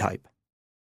any type.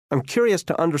 I'm curious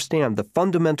to understand the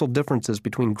fundamental differences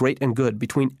between great and good,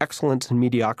 between excellence and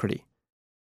mediocrity.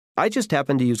 I just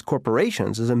happen to use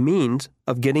corporations as a means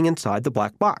of getting inside the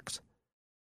black box.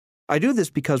 I do this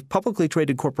because publicly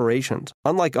traded corporations,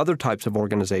 unlike other types of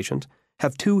organizations,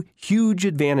 have two huge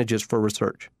advantages for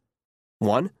research.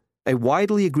 One, a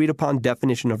widely agreed upon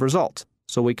definition of results,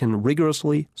 so we can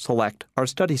rigorously select our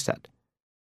study set.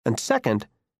 And second,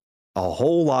 a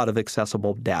whole lot of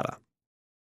accessible data.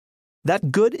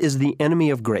 That good is the enemy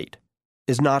of great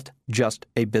is not just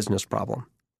a business problem.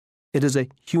 It is a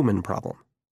human problem.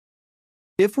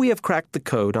 If we have cracked the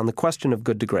code on the question of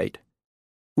good to great,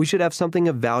 we should have something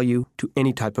of value to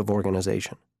any type of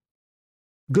organization.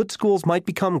 Good schools might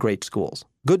become great schools.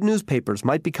 Good newspapers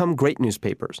might become great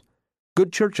newspapers.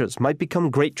 Good churches might become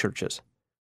great churches.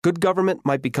 Good government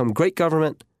might become great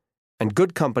government. And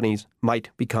good companies might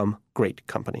become great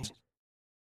companies.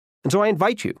 And so I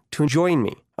invite you to join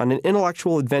me on an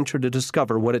intellectual adventure to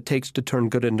discover what it takes to turn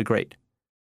good into great.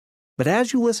 But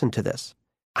as you listen to this,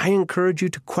 I encourage you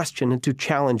to question and to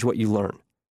challenge what you learn.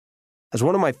 As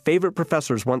one of my favorite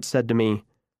professors once said to me,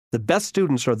 the best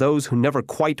students are those who never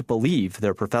quite believe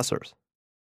their professors.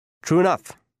 True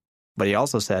enough. But he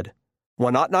also said,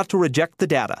 one ought not to reject the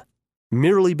data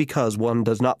merely because one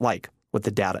does not like what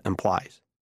the data implies.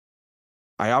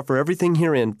 I offer everything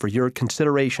herein for your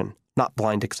consideration, not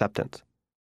blind acceptance.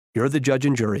 You're the judge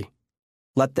and jury.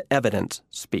 Let the evidence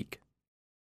speak.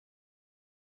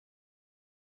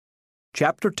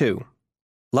 Chapter 2,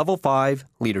 Level 5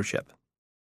 Leadership.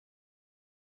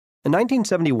 In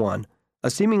 1971, a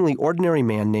seemingly ordinary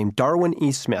man named Darwin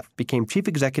E. Smith became chief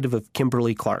executive of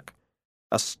Kimberly-Clark,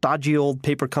 a stodgy old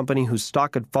paper company whose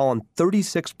stock had fallen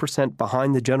 36%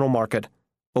 behind the general market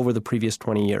over the previous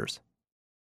 20 years.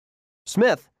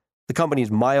 Smith, the company's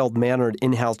mild-mannered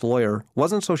in-house lawyer,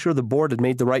 wasn't so sure the board had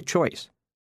made the right choice.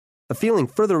 A feeling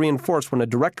further reinforced when a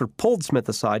director pulled Smith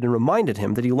aside and reminded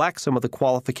him that he lacked some of the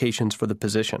qualifications for the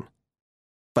position.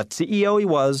 But CEO he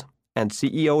was, and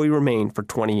CEO he remained for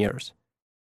 20 years.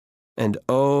 And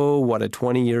oh, what a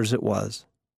 20 years it was.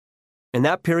 In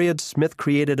that period, Smith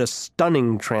created a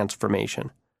stunning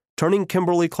transformation, turning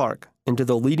Kimberly-Clark into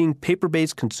the leading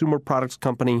paper-based consumer products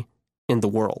company in the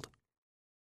world.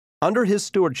 Under his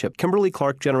stewardship,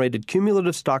 Kimberly-Clark generated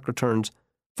cumulative stock returns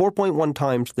 4.1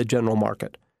 times the general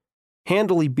market,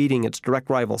 handily beating its direct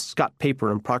rivals Scott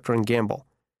Paper and Procter & Gamble,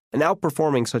 and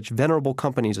outperforming such venerable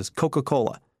companies as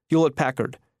Coca-Cola,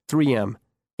 Hewlett-Packard, 3M,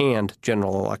 and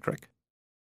General Electric.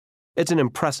 It's an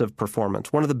impressive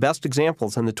performance, one of the best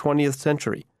examples in the 20th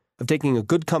century of taking a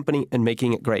good company and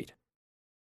making it great.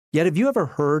 Yet have you ever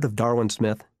heard of Darwin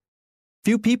Smith?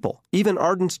 Few people, even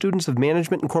ardent students of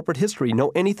management and corporate history,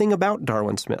 know anything about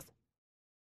Darwin Smith.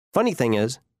 Funny thing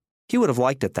is, he would have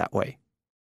liked it that way.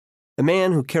 A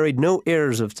man who carried no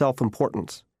airs of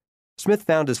self-importance, Smith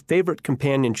found his favorite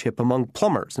companionship among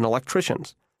plumbers and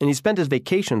electricians, and he spent his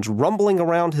vacations rumbling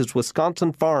around his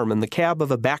Wisconsin farm in the cab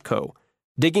of a backhoe,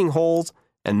 digging holes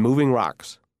and moving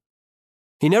rocks.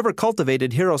 He never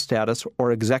cultivated hero status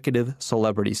or executive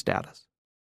celebrity status.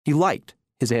 He liked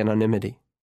his anonymity.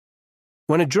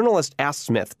 When a journalist asked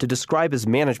Smith to describe his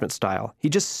management style, he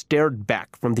just stared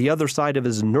back from the other side of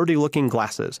his nerdy-looking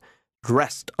glasses,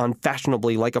 dressed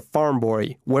unfashionably like a farm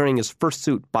boy wearing his first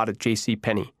suit bought at J.C.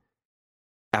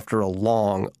 After a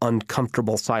long,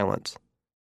 uncomfortable silence,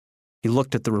 he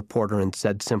looked at the reporter and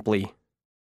said simply,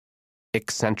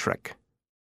 "Eccentric."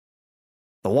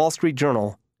 The Wall Street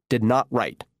Journal did not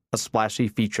write a splashy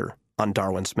feature on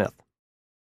Darwin Smith.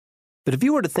 But if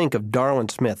you were to think of Darwin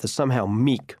Smith as somehow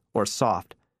meek or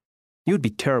soft, you would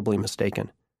be terribly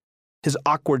mistaken. His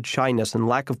awkward shyness and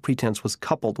lack of pretense was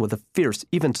coupled with a fierce,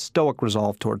 even stoic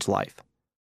resolve towards life.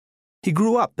 He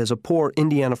grew up as a poor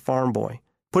Indiana farm boy,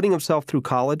 putting himself through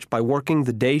college by working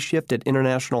the day shift at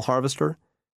International Harvester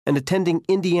and attending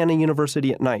Indiana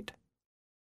University at night.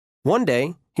 One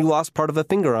day, he lost part of a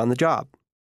finger on the job.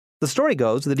 The story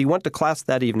goes that he went to class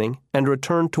that evening and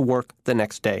returned to work the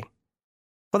next day.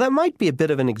 While that might be a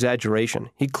bit of an exaggeration,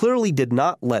 he clearly did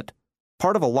not let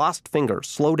part of a lost finger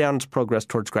slow down his progress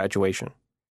towards graduation.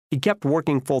 He kept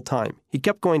working full-time, he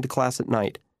kept going to class at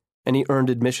night, and he earned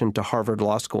admission to Harvard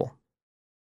Law School.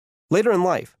 Later in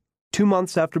life, 2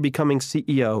 months after becoming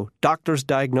CEO, doctors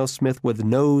diagnosed Smith with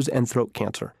nose and throat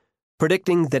cancer,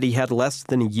 predicting that he had less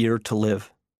than a year to live.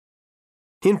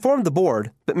 He informed the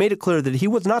board, but made it clear that he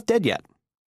was not dead yet,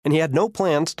 and he had no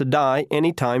plans to die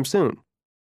any time soon.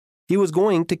 He was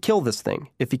going to kill this thing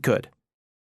if he could.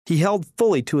 He held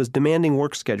fully to his demanding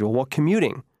work schedule while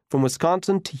commuting from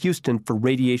Wisconsin to Houston for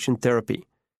radiation therapy,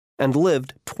 and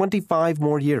lived 25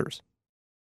 more years,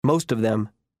 most of them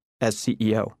as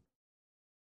CEO.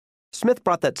 Smith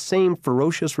brought that same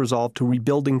ferocious resolve to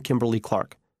rebuilding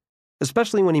Kimberly-Clark,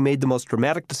 especially when he made the most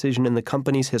dramatic decision in the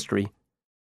company's history: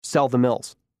 sell the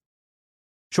mills.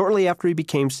 Shortly after he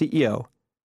became CEO,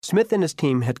 Smith and his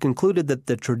team had concluded that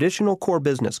the traditional core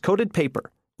business, coated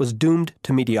paper, was doomed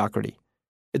to mediocrity.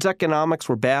 Its economics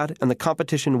were bad and the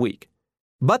competition weak.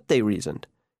 But, they reasoned,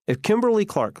 if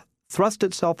Kimberly-Clark thrust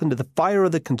itself into the fire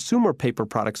of the consumer paper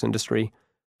products industry,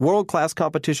 world-class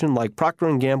competition like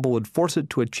Procter & Gamble would force it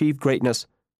to achieve greatness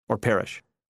or perish.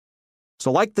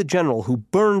 So like the general who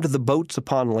burned the boats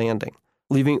upon landing,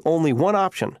 leaving only one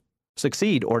option,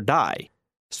 succeed or die,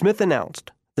 Smith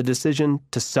announced the decision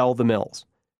to sell the mills,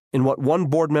 in what one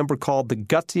board member called the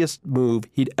gutsiest move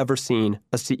he'd ever seen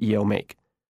a CEO make.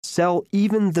 Sell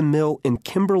even the mill in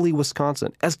Kimberly,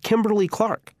 Wisconsin, as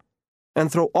Kimberly-Clark,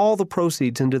 and throw all the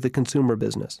proceeds into the consumer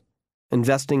business,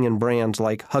 investing in brands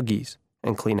like Huggies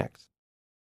and Kleenex.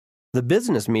 The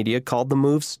business media called the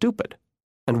move stupid,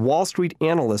 and Wall Street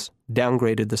analysts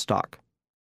downgraded the stock.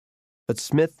 But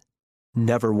Smith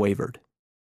never wavered.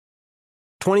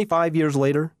 25 years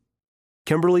later,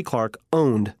 Kimberly-Clark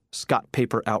owned Scott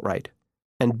Paper outright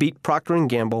and beat Procter &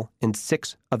 Gamble in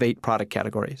 6 of 8 product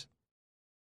categories.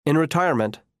 In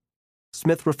retirement,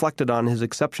 Smith reflected on his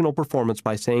exceptional performance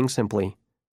by saying simply,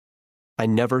 "I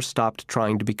never stopped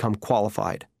trying to become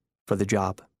qualified for the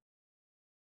job."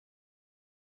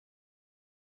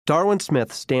 Darwin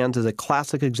Smith stands as a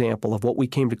classic example of what we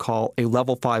came to call a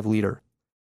level 5 leader,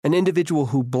 an individual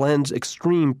who blends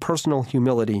extreme personal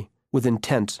humility with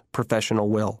intense professional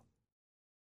will.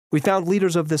 We found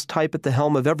leaders of this type at the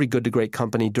helm of every good to great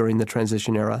company during the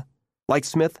transition era. Like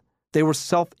Smith, they were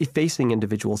self-effacing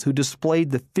individuals who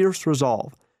displayed the fierce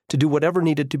resolve to do whatever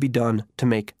needed to be done to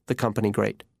make the company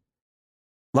great.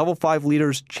 Level 5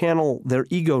 leaders channel their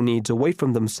ego needs away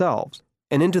from themselves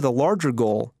and into the larger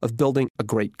goal of building a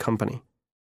great company.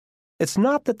 It's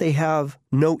not that they have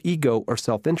no ego or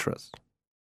self-interest.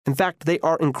 In fact, they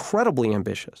are incredibly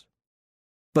ambitious.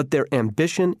 But their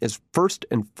ambition is first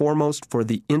and foremost for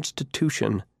the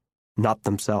institution, not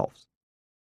themselves.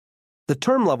 The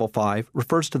term Level 5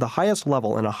 refers to the highest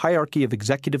level in a hierarchy of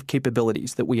executive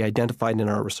capabilities that we identified in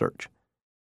our research.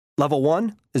 Level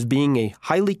 1 is being a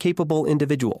highly capable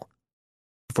individual.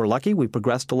 If we're lucky, we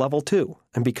progress to Level 2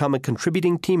 and become a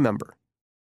contributing team member.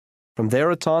 From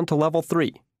there, it's on to Level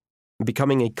 3,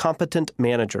 becoming a competent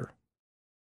manager.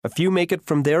 A few make it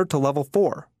from there to Level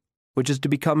 4, which is to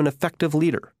become an effective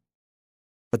leader.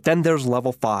 But then there's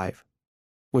Level 5,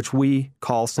 which we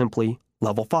call simply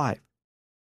Level 5.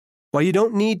 While you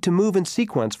don't need to move in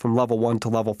sequence from Level 1 to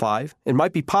Level 5, it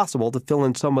might be possible to fill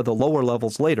in some of the lower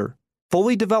levels later.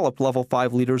 Fully developed Level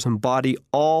 5 leaders embody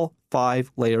all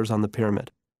 5 layers on the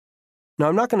pyramid. Now,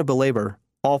 I'm not going to belabor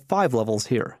all 5 levels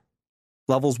here.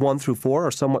 Levels 1 through 4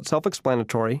 are somewhat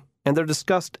self-explanatory, and they're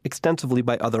discussed extensively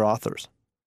by other authors.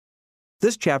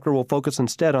 This chapter will focus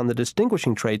instead on the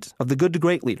distinguishing traits of the good to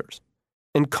great leaders,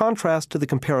 in contrast to the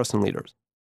comparison leaders,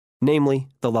 namely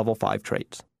the Level 5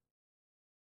 traits.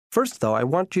 First, though, I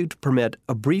want you to permit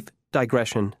a brief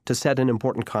digression to set an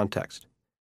important context.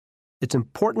 It's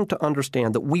important to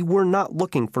understand that we were not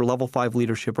looking for Level 5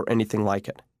 leadership or anything like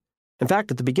it. In fact,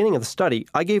 at the beginning of the study,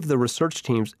 I gave the research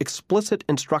teams explicit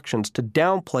instructions to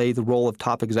downplay the role of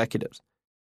top executives.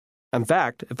 In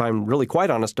fact, if I'm really quite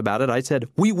honest about it, I said,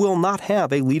 we will not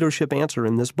have a leadership answer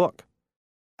in this book.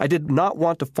 I did not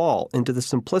want to fall into the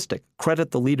simplistic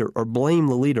credit the leader or blame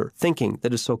the leader thinking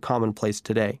that is so commonplace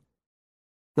today.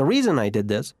 The reason I did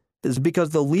this is because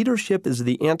the leadership is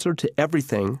the answer to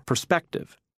everything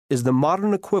perspective is the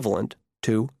modern equivalent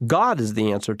to God is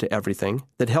the answer to everything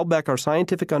that held back our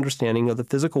scientific understanding of the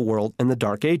physical world in the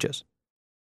Dark Ages.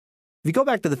 If you go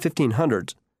back to the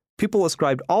 1500s, people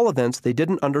ascribed all events they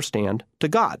didn't understand to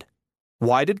God.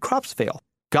 Why did crops fail?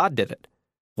 God did it.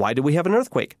 Why did we have an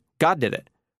earthquake? God did it.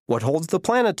 What holds the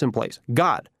planets in place?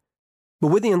 God. But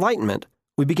with the Enlightenment,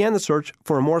 we began the search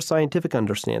for a more scientific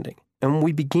understanding, and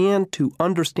we began to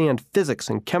understand physics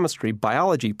and chemistry,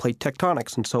 biology, plate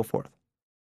tectonics, and so forth.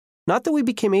 Not that we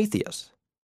became atheists,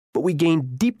 but we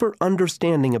gained deeper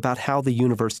understanding about how the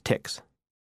universe ticks.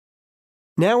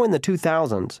 Now in the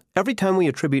 2000s, every time we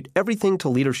attribute everything to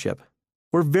leadership,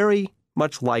 we're very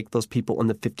much like those people in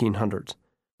the 1500s.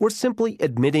 We're simply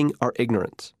admitting our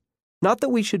ignorance. Not that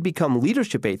we should become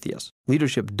leadership atheists.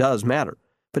 Leadership does matter.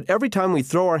 But every time we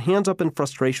throw our hands up in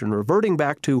frustration, reverting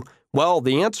back to, well,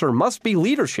 the answer must be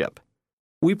leadership,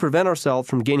 we prevent ourselves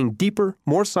from gaining deeper,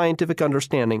 more scientific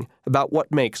understanding about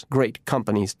what makes great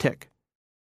companies tick.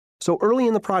 So early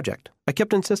in the project, I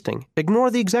kept insisting,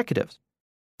 ignore the executives.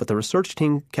 But the research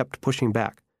team kept pushing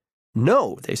back.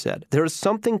 No, they said, there is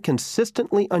something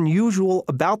consistently unusual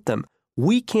about them.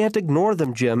 We can't ignore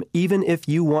them, Jim, even if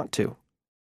you want to.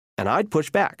 And I'd push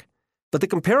back. But the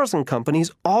comparison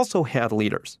companies also had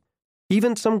leaders.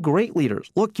 Even some great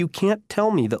leaders. Look, you can't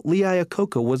tell me that Lee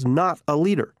Iacocca was not a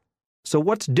leader. So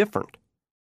what's different?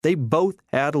 They both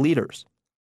had leaders.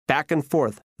 Back and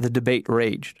forth, the debate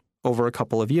raged over a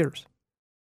couple of years.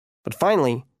 But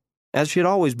finally, as should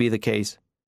always be the case,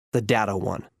 the data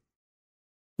won.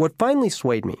 What finally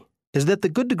swayed me is that the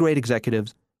good to great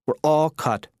executives were all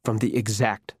cut from the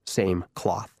exact same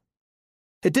cloth.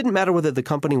 It didn't matter whether the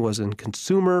company was in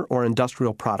consumer or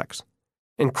industrial products,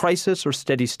 in crisis or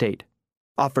steady state,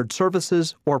 offered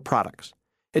services or products.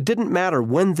 It didn't matter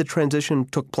when the transition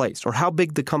took place or how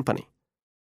big the company.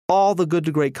 All the good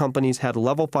to great companies had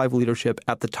level 5 leadership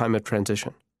at the time of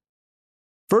transition.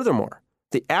 Furthermore,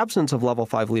 the absence of level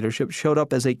 5 leadership showed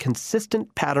up as a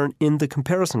consistent pattern in the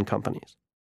comparison companies.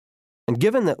 And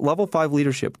given that level 5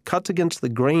 leadership cuts against the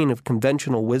grain of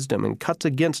conventional wisdom and cuts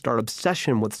against our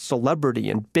obsession with celebrity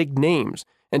and big names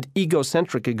and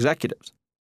egocentric executives,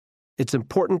 it's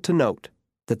important to note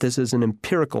that this is an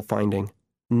empirical finding,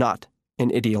 not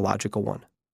an ideological one.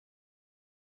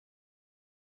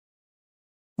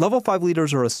 Level 5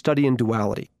 leaders are a study in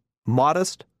duality,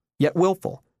 modest yet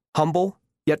willful, humble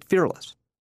yet fearless.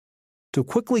 To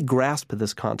quickly grasp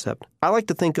this concept, I like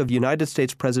to think of United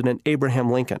States President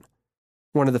Abraham Lincoln,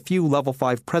 one of the few level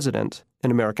 5 presidents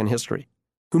in American history,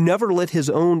 who never let his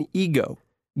own ego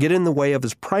get in the way of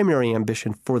his primary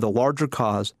ambition for the larger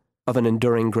cause of an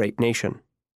enduring great nation.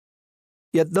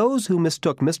 Yet those who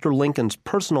mistook Mr. Lincoln's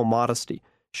personal modesty,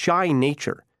 shy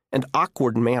nature, and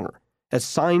awkward manner as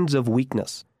signs of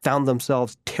weakness found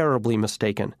themselves terribly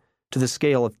mistaken to the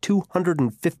scale of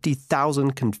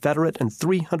 250,000 Confederate and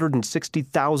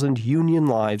 360,000 Union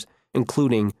lives,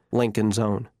 including Lincoln's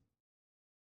own.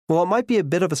 While it might be a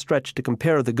bit of a stretch to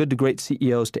compare the good to great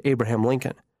CEOs to Abraham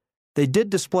Lincoln, they did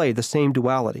display the same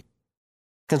duality.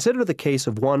 Consider the case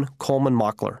of one Coleman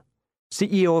Mockler,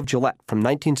 CEO of Gillette from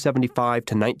 1975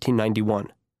 to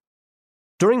 1991.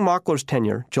 During Mockler's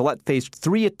tenure, Gillette faced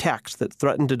 3 attacks that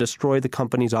threatened to destroy the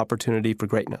company's opportunity for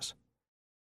greatness.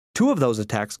 2 of those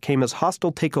attacks came as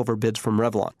hostile takeover bids from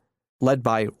Revlon, led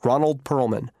by Ronald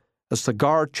Perelman, a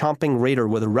cigar-chomping raider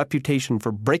with a reputation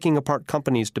for breaking apart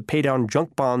companies to pay down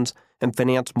junk bonds and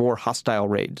finance more hostile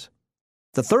raids.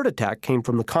 The 3rd attack came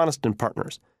from the Coniston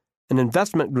Partners, an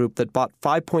investment group that bought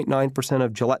 5.9%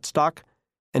 of Gillette stock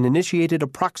and initiated a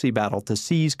proxy battle to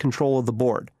seize control of the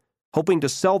board, hoping to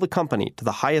sell the company to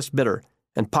the highest bidder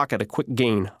and pocket a quick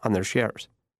gain on their shares.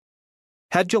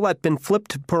 Had Gillette been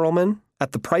flipped to Perelman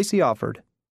at the price he offered,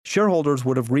 shareholders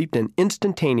would have reaped an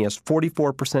instantaneous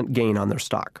 44% gain on their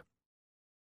stock.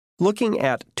 Looking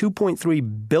at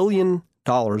 $2.3 billion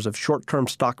of short-term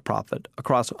stock profit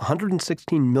across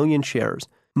 116 million shares,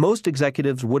 most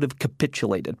executives would have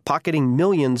capitulated, pocketing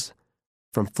millions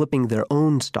from flipping their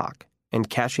own stock and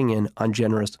cashing in on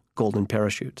generous golden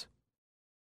parachutes.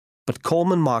 But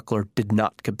Coleman Mockler did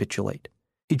not capitulate.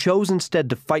 He chose instead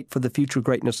to fight for the future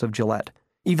greatness of Gillette,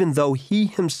 even though he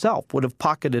himself would have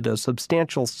pocketed a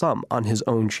substantial sum on his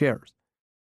own shares.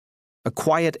 A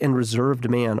quiet and reserved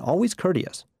man, always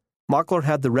courteous, Mockler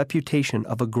had the reputation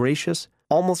of a gracious,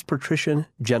 almost patrician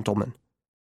gentleman.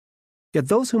 Yet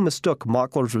those who mistook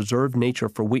Mockler's reserved nature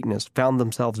for weakness found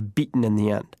themselves beaten in the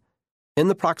end. In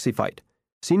the proxy fight,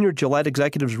 senior Gillette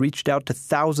executives reached out to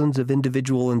thousands of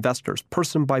individual investors,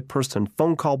 person by person,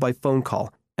 phone call by phone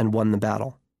call, and won the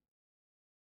battle.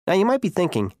 Now you might be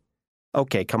thinking,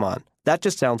 okay, come on, that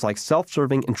just sounds like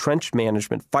self-serving, entrenched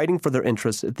management fighting for their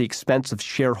interests at the expense of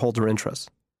shareholder interests.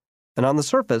 And on the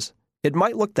surface, it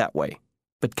might look that way,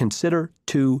 but consider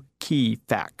 2 key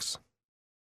facts.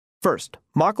 First,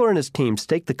 Mockler and his team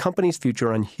staked the company's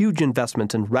future on huge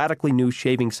investments in radically new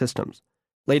shaving systems,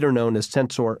 later known as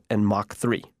Sensor and Mach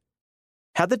 3.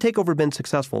 Had the takeover been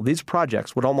successful, these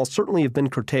projects would almost certainly have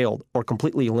been curtailed or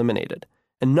completely eliminated,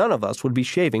 and none of us would be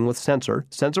shaving with Sensor,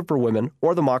 Sensor for Women,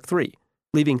 or the Mach 3,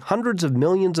 leaving hundreds of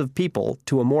millions of people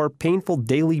to a more painful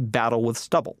daily battle with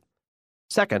stubble.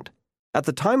 Second, at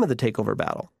the time of the takeover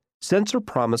battle, Sensor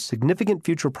promised significant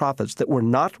future profits that were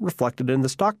not reflected in the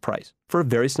stock price for a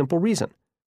very simple reason.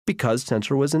 Because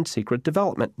Sensor was in secret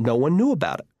development, no one knew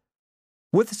about it.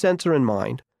 With Sensor in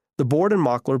mind, the board and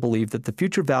Mockler believed that the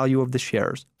future value of the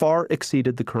shares far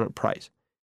exceeded the current price,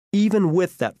 even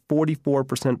with that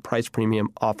 44% price premium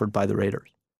offered by the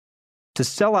raiders. To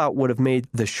sell out would have made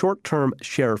the short-term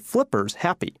share flippers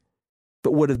happy,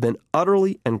 but would have been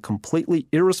utterly and completely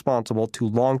irresponsible to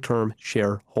long-term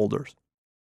shareholders.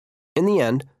 In the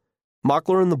end,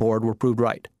 Mockler and the board were proved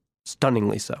right,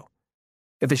 stunningly so.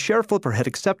 If a share flipper had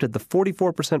accepted the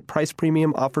 44% price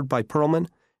premium offered by Perelman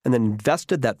and then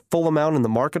invested that full amount in the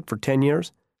market for 10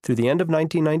 years, through the end of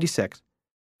 1996,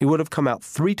 he would have come out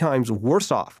 3 times worse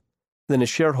off than a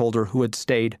shareholder who had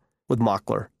stayed with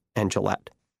Mockler and Gillette.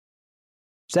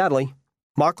 Sadly,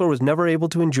 Mockler was never able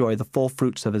to enjoy the full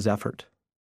fruits of his effort.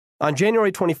 On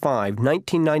January 25,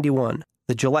 1991,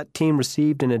 the Gillette team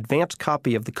received an advance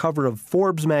copy of the cover of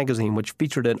Forbes magazine, which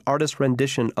featured an artist's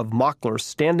rendition of Mockler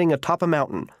standing atop a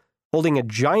mountain, holding a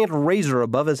giant razor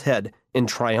above his head in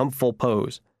triumphal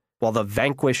pose, while the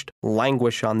vanquished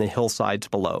languish on the hillsides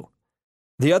below.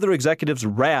 The other executives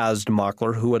razzed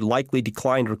Mockler, who had likely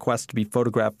declined requests to be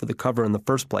photographed for the cover in the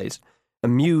first place,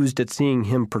 amused at seeing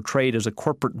him portrayed as a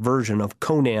corporate version of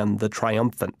Conan the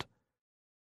Triumphant.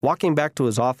 Walking back to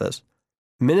his office,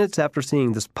 minutes after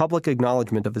seeing this public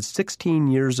acknowledgement of his 16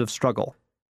 years of struggle,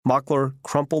 Mockler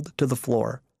crumpled to the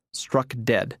floor, struck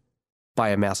dead by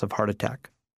a massive heart attack.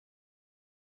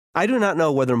 I do not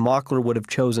know whether Mockler would have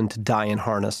chosen to die in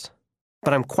harness,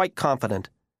 but I'm quite confident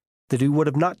that he would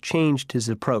have not changed his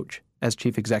approach as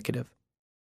chief executive.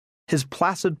 His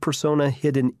placid persona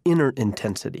hid an inner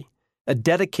intensity, a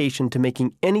dedication to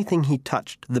making anything he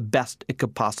touched the best it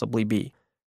could possibly be,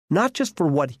 not just for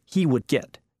what he would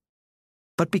get,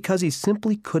 but because he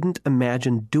simply couldn't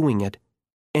imagine doing it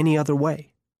any other way.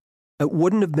 It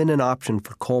wouldn't have been an option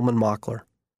for Coleman Mockler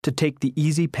to take the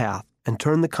easy path and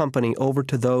turn the company over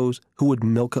to those who would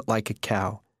milk it like a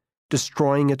cow,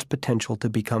 destroying its potential to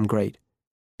become great,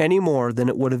 any more than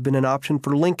it would have been an option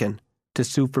for Lincoln to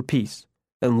sue for peace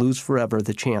and lose forever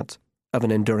the chance of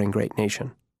an enduring great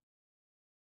nation.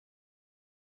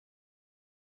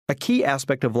 A key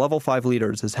aspect of Level 5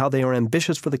 leaders is how they are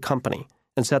ambitious for the company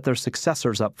and set their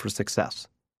successors up for success.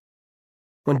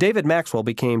 When David Maxwell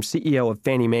became CEO of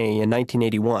Fannie Mae in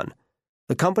 1981,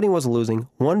 the company was losing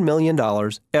 $1 million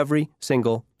every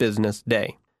single business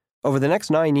day. Over the next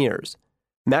 9 years,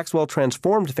 Maxwell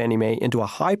transformed Fannie Mae into a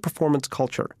high-performance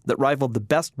culture that rivaled the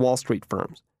best Wall Street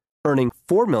firms, earning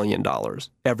 $4 million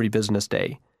every business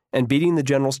day and beating the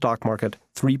general stock market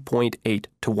 3.8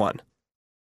 to 1.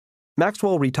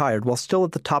 Maxwell retired while still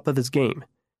at the top of his game,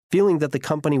 feeling that the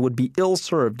company would be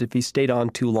ill-served if he stayed on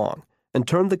too long, and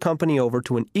turned the company over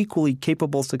to an equally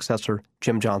capable successor,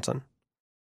 Jim Johnson.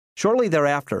 Shortly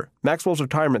thereafter, Maxwell's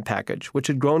retirement package, which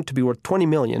had grown to be worth $20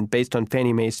 million based on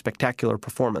Fannie Mae's spectacular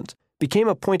performance, became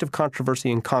a point of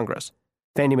controversy in Congress.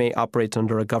 Fannie Mae operates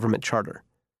under a government charter.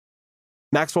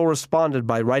 Maxwell responded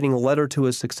by writing a letter to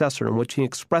his successor in which he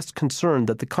expressed concern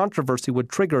that the controversy would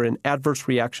trigger an adverse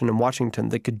reaction in Washington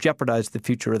that could jeopardize the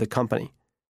future of the company.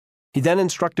 He then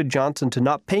instructed Johnson to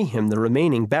not pay him the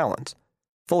remaining balance,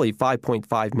 fully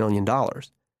 $5.5 million,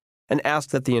 and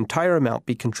asked that the entire amount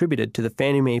be contributed to the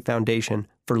Fannie Mae Foundation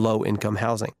for Low-Income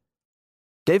Housing.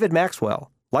 David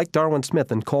Maxwell, like Darwin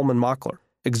Smith and Coleman Mockler,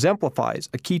 exemplifies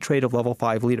a key trait of Level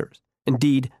 5 leaders,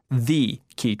 indeed the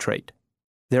key trait.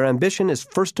 Their ambition is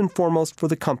first and foremost for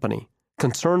the company,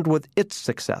 concerned with its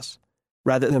success,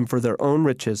 rather than for their own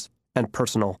riches and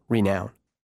personal renown.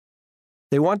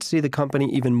 They want to see the company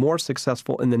even more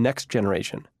successful in the next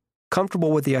generation,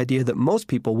 comfortable with the idea that most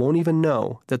people won't even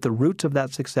know that the roots of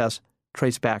that success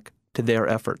trace back to their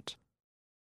efforts.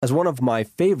 As one of my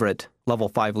favorite Level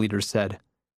 5 leaders said,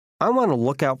 "I want to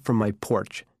look out from my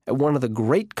porch at one of the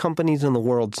great companies in the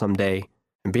world someday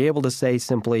and be able to say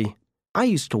simply, 'I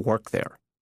used to work there.'"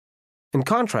 In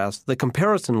contrast, the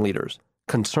comparison leaders,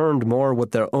 concerned more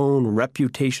with their own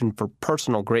reputation for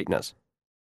personal greatness,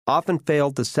 often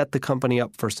failed to set the company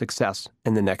up for success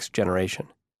in the next generation.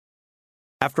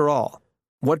 After all,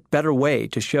 what better way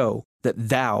to show that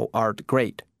thou art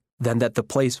great than that the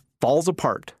place falls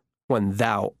apart when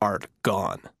thou art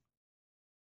gone?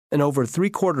 In over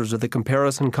 3/4 of the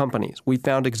comparison companies, we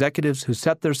found executives who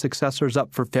set their successors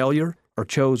up for failure or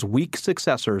chose weak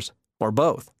successors, or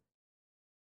both.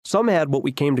 Some had what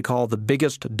we came to call the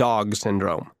biggest dog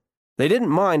syndrome. They didn't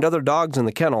mind other dogs in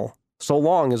the kennel, so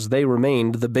long as they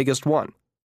remained the biggest one.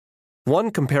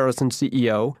 One comparison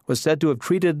CEO was said to have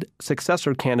treated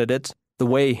successor candidates the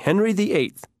way Henry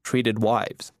VIII treated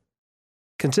wives.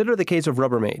 Consider the case of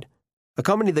Rubbermaid, a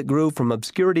company that grew from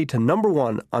obscurity to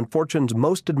 #1 on Fortune's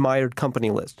most admired company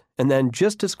list, and then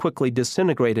just as quickly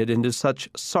disintegrated into such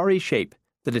sorry shape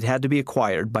that it had to be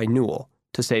acquired by Newell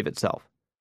to save itself.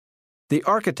 The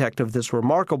architect of this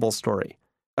remarkable story,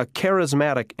 a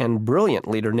charismatic and brilliant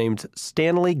leader named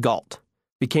Stanley Galt,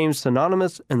 became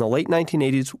synonymous in the late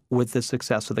 1980s with the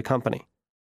success of the company.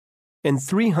 In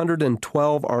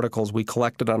 312 articles we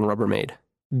collected on Rubbermaid,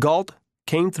 Galt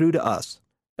came through to us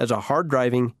as a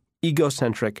hard-driving,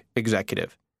 egocentric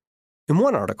executive. In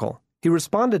one article, he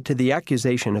responded to the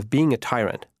accusation of being a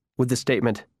tyrant with the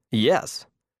statement, "Yes,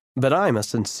 but I'm a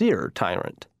sincere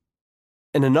tyrant."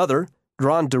 In another,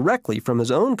 drawn directly from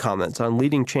his own comments on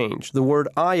leading change, the word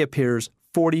 "I" appears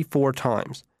 44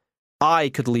 times. I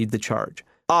could lead the charge.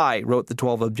 I wrote the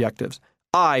 12 objectives.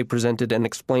 I presented and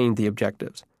explained the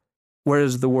objectives.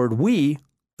 Whereas the word "we"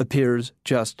 appears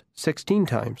just 16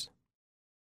 times.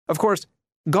 Of course,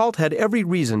 Galt had every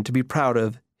reason to be proud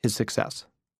of his success.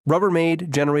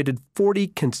 Rubbermaid generated 40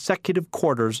 consecutive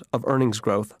quarters of earnings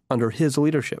growth under his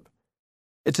leadership.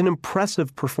 It's an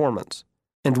impressive performance,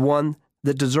 and one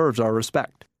that deserves our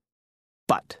respect.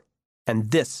 But,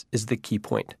 and this is the key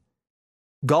point,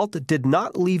 Galt did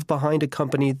not leave behind a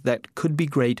company that could be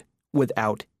great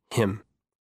without him.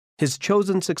 His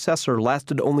chosen successor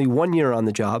lasted only 1 year on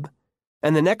the job,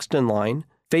 and the next in line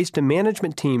faced a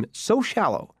management team so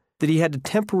shallow that he had to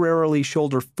temporarily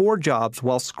shoulder 4 jobs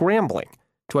while scrambling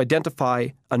to identify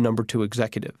a number 2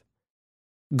 executive.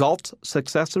 Galt's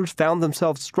successors found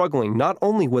themselves struggling not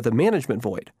only with a management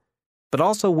void, but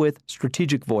also with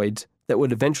strategic voids that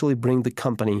would eventually bring the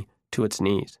company to its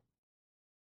knees.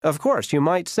 Of course, you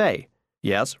might say,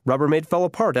 yes, Rubbermaid fell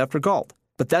apart after Galt,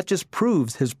 but that just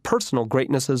proves his personal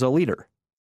greatness as a leader.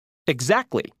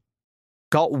 Exactly.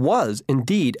 Galt was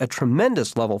indeed a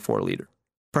tremendous Level 4 leader,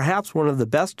 perhaps one of the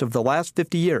best of the last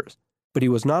 50 years, but he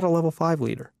was not a Level 5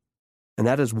 leader. And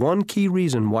that is one key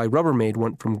reason why Rubbermaid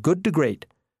went from good to great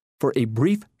for a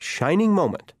brief, shining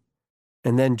moment,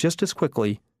 and then just as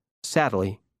quickly,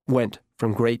 sadly, went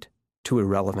from great to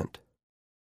irrelevant.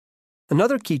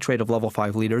 Another key trait of Level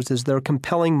 5 leaders is their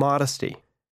compelling modesty.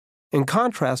 In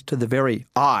contrast to the very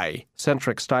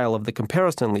I-centric style of the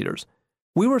comparison leaders,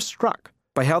 we were struck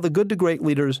by how the good to great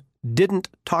leaders didn't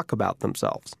talk about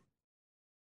themselves.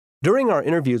 During our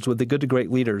interviews with the good to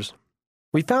great leaders,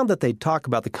 we found that they'd talk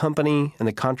about the company and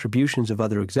the contributions of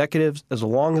other executives as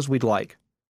long as we'd like.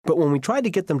 But when we tried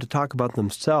to get them to talk about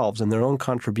themselves and their own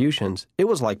contributions, it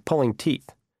was like pulling teeth.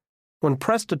 When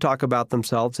pressed to talk about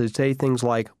themselves, they'd say things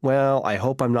like, well, I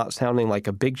hope I'm not sounding like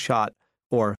a big shot,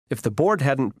 or if the board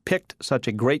hadn't picked such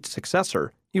a great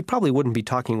successor, you probably wouldn't be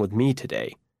talking with me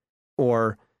today.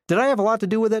 Or, did I have a lot to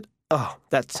do with it? Oh,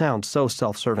 that sounds so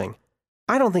self-serving.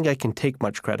 I don't think I can take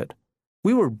much credit.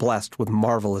 We were blessed with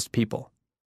marvelous people.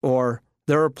 Or,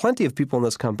 there are plenty of people in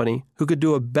this company who could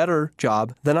do a better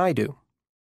job than I do.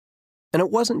 And it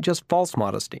wasn't just false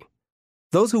modesty.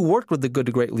 Those who worked with the good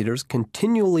to great leaders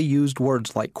continually used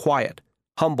words like quiet,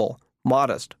 humble,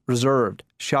 modest, reserved,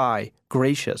 shy,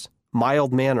 gracious,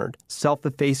 mild-mannered,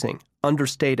 self-effacing,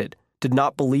 understated, did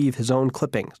not believe his own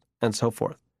clippings, and so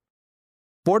forth.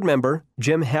 Board member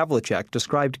Jim Havlicek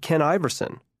described Ken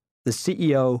Iverson, the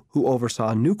CEO who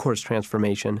oversaw Nucor's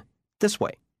transformation, this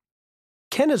way.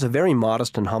 Ken is a very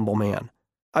modest and humble man.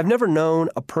 I've never known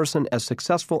a person as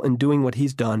successful in doing what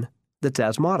he's done that's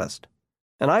as modest.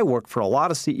 And I work for a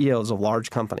lot of CEOs of large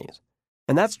companies.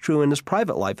 And that's true in his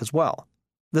private life as well.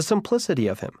 The simplicity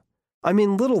of him. I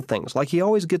mean little things like he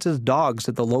always gets his dogs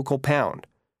at the local pound.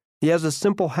 He has a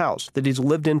simple house that he's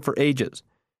lived in for ages.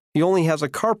 He only has a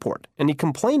carport, and he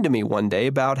complained to me one day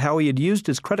about how he had used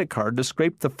his credit card to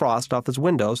scrape the frost off his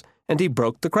windows, and he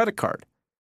broke the credit card.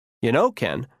 You know,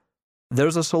 Ken,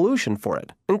 there's a solution for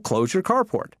it. Enclose your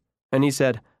carport. And he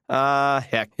said,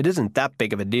 heck, it isn't that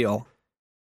big of a deal.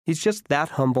 He's just that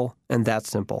humble and that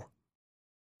simple.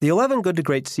 The 11 good to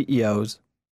great CEOs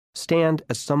stand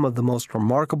as some of the most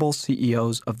remarkable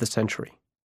CEOs of the century,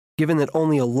 given that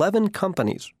only 11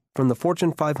 companies from the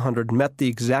Fortune 500 met the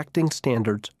exacting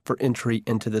standards for entry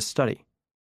into this study.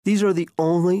 These are the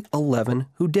only 11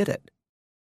 who did it.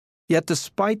 Yet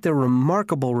despite their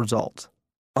remarkable results,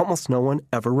 almost no one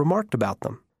ever remarked about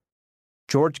them.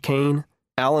 George Kane,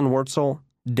 Alan Wurtzel,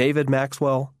 David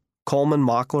Maxwell, Coleman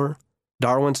Mockler,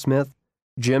 Darwin Smith,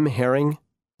 Jim Herring,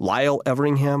 Lyle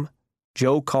Everingham,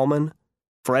 Joe Coleman,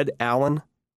 Fred Allen,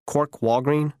 Cork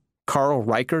Walgreen, Carl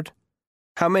Reichert.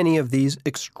 How many of these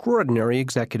extraordinary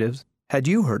executives had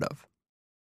you heard of?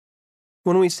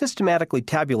 When we systematically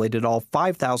tabulated all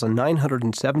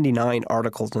 5,979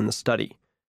 articles in the study,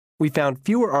 we found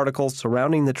fewer articles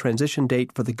surrounding the transition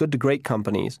date for the good to great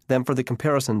companies than for the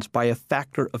comparisons by a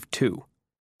factor of 2.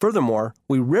 Furthermore,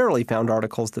 we rarely found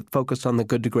articles that focused on the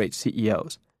good to great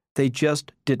CEOs. They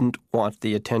just didn't want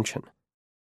the attention.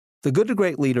 The good to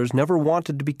great leaders never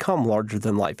wanted to become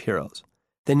larger-than-life heroes.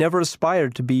 They never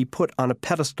aspired to be put on a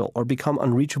pedestal or become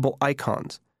unreachable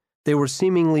icons. They were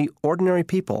seemingly ordinary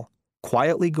people,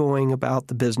 quietly going about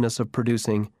the business of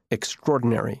producing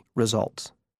extraordinary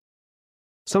results.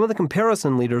 Some of the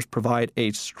comparison leaders provide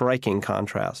a striking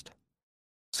contrast.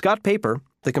 Scott Paper,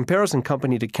 the comparison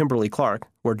company to Kimberly-Clark,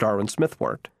 where Darwin Smith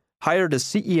worked, hired a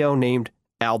CEO named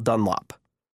Al Dunlop,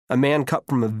 a man cut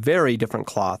from a very different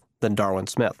cloth than Darwin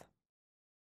Smith.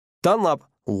 Dunlop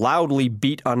loudly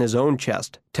beat on his own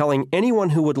chest, telling anyone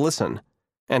who would listen,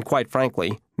 and quite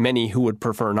frankly, many who would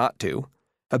prefer not to,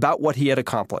 about what he had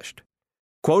accomplished.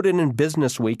 Quoted in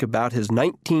Business Week about his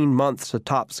 19 months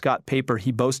atop Scott Paper,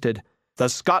 he boasted, "The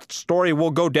Scott story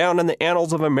will go down in the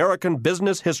annals of American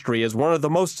business history as one of the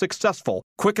most successful,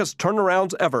 quickest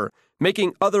turnarounds ever,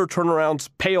 making other turnarounds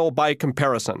pale by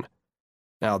comparison."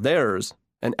 Now there's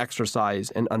an exercise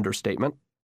in understatement.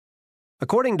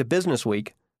 According to Business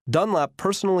Week, Dunlop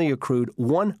personally accrued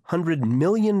 $100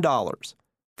 million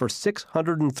for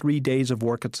 603 days of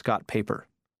work at Scott Paper.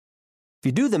 If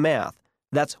you do the math,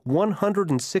 That's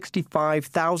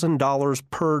 $165,000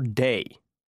 per day,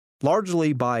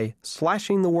 largely by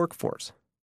slashing the workforce,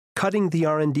 cutting the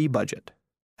R&D budget,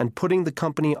 and putting the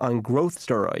company on growth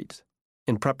steroids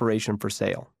in preparation for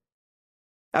sale.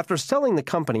 After selling the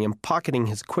company and pocketing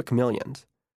his quick millions,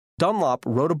 Dunlop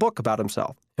wrote a book about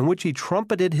himself in which he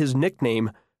trumpeted his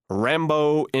nickname,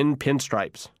 Rambo in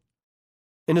Pinstripes.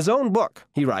 In his own book,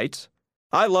 he writes,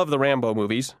 "I love the Rambo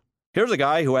movies. Here's a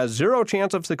guy who has zero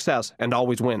chance of success and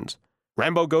always wins.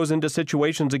 Rambo goes into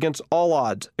situations against all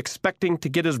odds, expecting to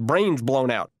get his brains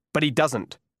blown out, but he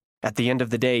doesn't. At the end of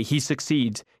the day, he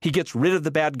succeeds. He gets rid of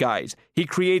the bad guys. He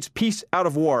creates peace out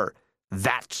of war.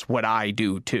 That's what I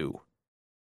do, too."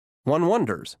 One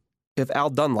wonders if Al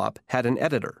Dunlop had an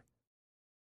editor.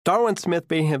 Darwin Smith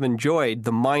may have enjoyed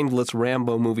the mindless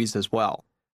Rambo movies as well,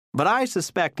 but I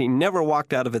suspect he never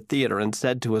walked out of a theater and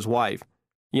said to his wife,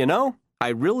 "You know, I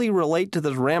really relate to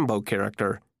this Rambo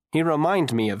character. He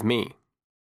reminds me of me."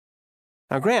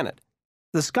 Now granted,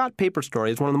 the Scott paper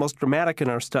story is one of the most dramatic in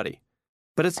our study,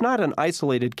 but it's not an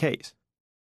isolated case.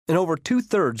 In over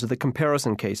 2/3 of the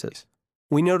comparison cases,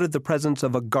 we noted the presence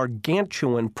of a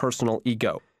gargantuan personal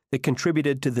ego that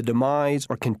contributed to the demise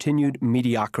or continued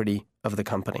mediocrity of the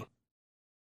company.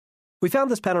 We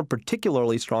found this pattern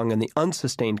particularly strong in the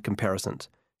unsustained comparisons,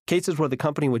 cases where the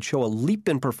company would show a leap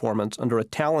in performance under a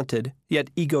talented yet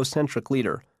egocentric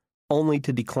leader, only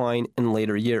to decline in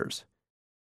later years.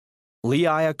 Lee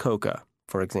Iacocca,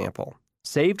 for example,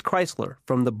 saved Chrysler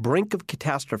from the brink of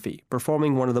catastrophe,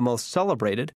 performing one of the most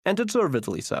celebrated, and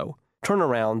deservedly so,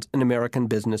 turnarounds in American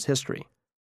business history.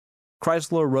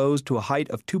 Chrysler rose to a height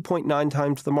of 2.9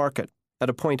 times the market, at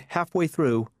a point halfway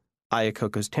through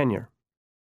Iacocca's tenure.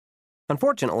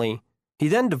 Unfortunately, he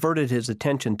then diverted his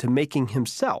attention to making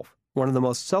himself one of the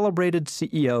most celebrated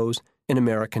CEOs in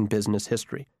American business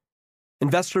history.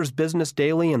 Investors Business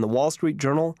Daily and the Wall Street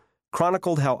Journal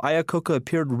chronicled how Iacocca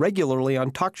appeared regularly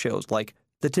on talk shows like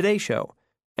The Today Show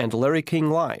and Larry King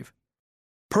Live,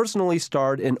 personally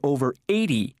starred in over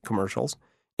 80 commercials,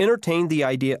 entertained the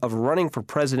idea of running for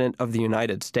president of the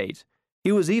United States.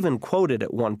 He was even quoted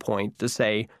at one point to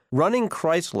say, "Running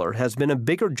Chrysler has been a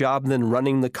bigger job than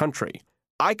running the country.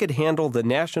 I could handle the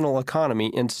national economy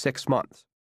in 6 months."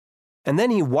 And then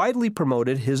he widely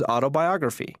promoted his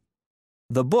autobiography.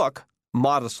 The book,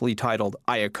 modestly titled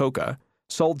Iacocca,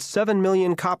 sold 7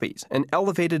 million copies and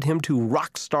elevated him to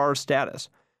rock star status,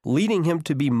 leading him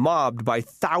to be mobbed by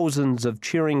thousands of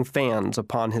cheering fans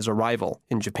upon his arrival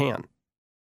in Japan.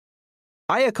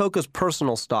 Iacocca's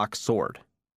personal stock soared,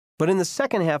 but in the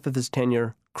second half of his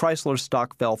tenure, Chrysler's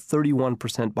stock fell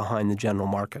 31% behind the general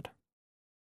market.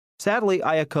 Sadly,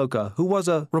 Iacocca, who was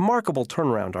a remarkable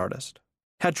turnaround artist,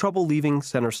 had trouble leaving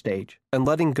center stage and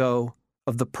letting go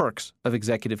of the perks of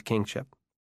executive kingship.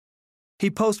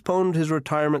 He postponed his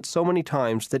retirement so many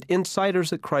times that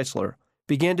insiders at Chrysler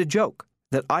began to joke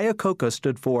that Iacocca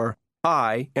stood for,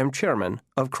 "I am chairman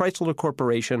of Chrysler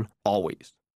Corporation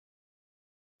always."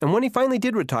 And when he finally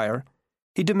did retire,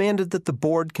 he demanded that the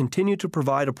board continue to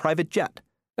provide a private jet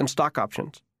and stock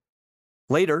options.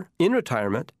 Later, in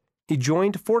retirement, he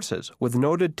joined forces with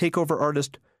noted takeover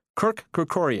artist Kirk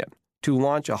Kerkorian to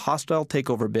launch a hostile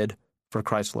takeover bid for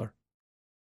Chrysler.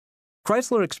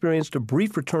 Chrysler experienced a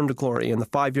brief return to glory in the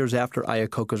 5 years after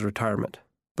Iacocca's retirement,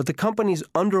 but the company's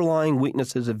underlying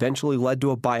weaknesses eventually led to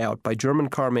a buyout by German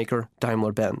carmaker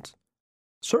Daimler-Benz.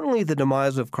 Certainly the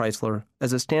demise of Chrysler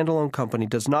as a standalone company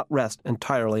does not rest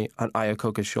entirely on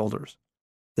Iacocca's shoulders.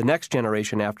 The next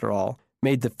generation, after all,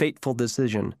 made the fateful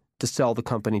decision to sell the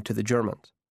company to the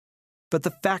Germans. But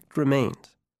the fact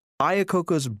remains,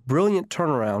 Iacocca's brilliant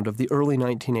turnaround of the early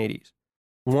 1980s,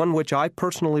 one which I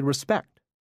personally respect,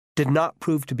 did not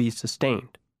prove to be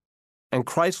sustained, and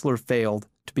Chrysler failed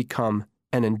to become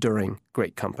an enduring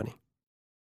great company.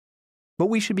 But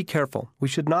we should be careful. We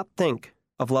should not think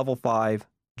of Level 5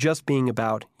 just being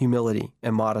about humility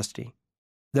and modesty.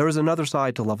 There is another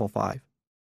side to Level 5,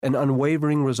 an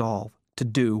unwavering resolve to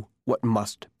do what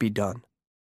must be done.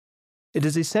 It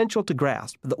is essential to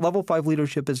grasp that Level 5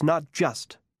 leadership is not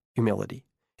just humility.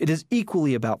 It is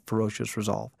equally about ferocious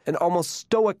resolve, an almost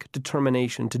stoic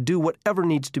determination to do whatever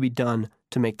needs to be done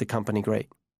to make the company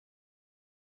great.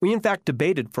 We in fact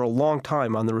debated for a long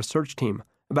time on the research team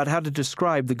about how to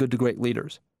describe the good to great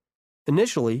leaders.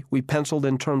 Initially, we penciled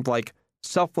in terms like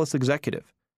selfless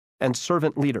executive and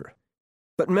servant leader,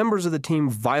 but members of the team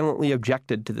violently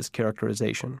objected to this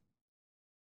characterization.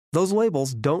 "Those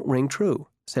labels don't ring true,"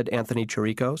 said Anthony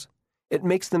Chiricos. "It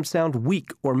makes them sound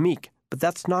weak or meek, but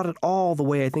that's not at all the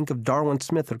way I think of Darwin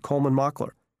Smith or Coleman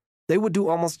Mockler. They would do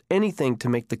almost anything to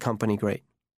make the company great."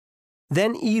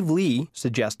 Then Eve Lee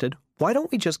suggested, why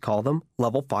don't we just call them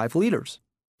level 5 leaders?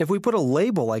 If we put a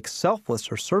label like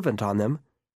selfless or servant on them,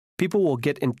 people will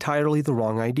get entirely the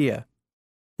wrong idea.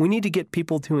 We need to get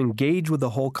people to engage with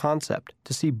the whole concept,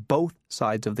 to see both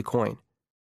sides of the coin.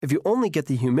 If you only get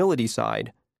the humility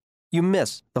side, you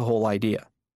miss the whole idea.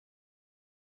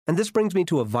 And this brings me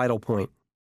to a vital point.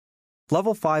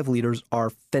 Level 5 leaders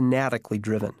are fanatically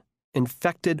driven,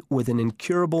 infected with an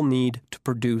incurable need to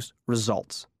produce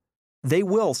results. They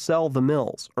will sell the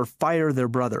mills or fire their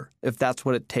brother if that's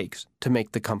what it takes to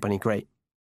make the company great.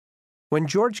 When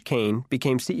George Kane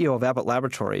became CEO of Abbott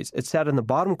Laboratories, it sat in the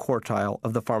bottom quartile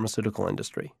of the pharmaceutical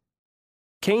industry.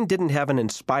 Kane didn't have an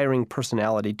inspiring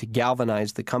personality to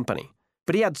galvanize the company,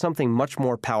 but he had something much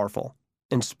more powerful: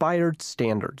 inspired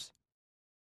standards.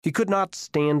 He could not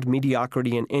stand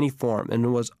mediocrity in any form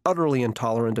and was utterly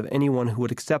intolerant of anyone who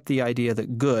would accept the idea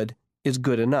that good is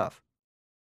good enough.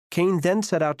 Kane then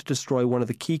set out to destroy one of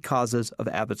the key causes of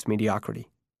Abbott's mediocrity: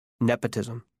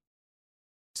 nepotism.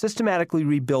 Systematically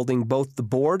rebuilding both the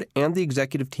board and the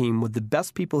executive team with the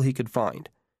best people he could find,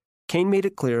 Kane made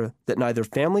it clear that neither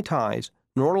family ties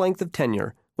nor length of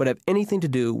tenure would have anything to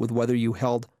do with whether you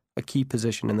held a key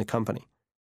position in the company.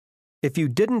 If you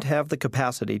didn't have the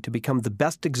capacity to become the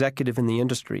best executive in the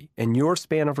industry in your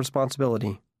span of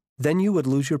responsibility, then you would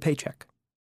lose your paycheck.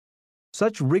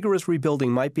 Such rigorous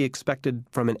rebuilding might be expected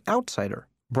from an outsider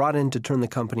brought in to turn the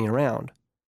company around,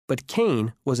 but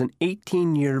Kane was an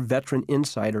 18-year veteran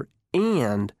insider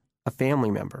and a family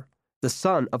member, the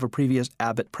son of a previous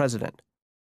Abbott president.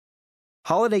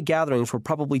 Holiday gatherings were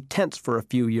probably tense for a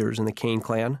few years in the Kane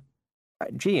clan.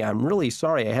 "Gee, I'm really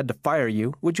sorry I had to fire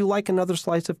you. Would you like another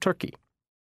slice of turkey?"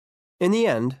 In the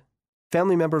end,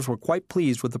 family members were quite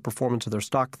pleased with the performance of their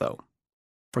stock, though,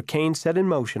 for Kane set in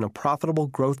motion a profitable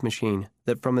growth machine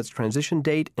that from its transition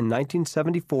date in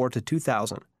 1974 to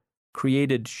 2000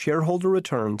 created shareholder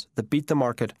returns that beat the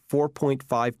market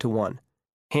 4.5 to 1,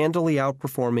 handily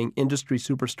outperforming industry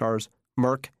superstars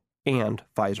Merck and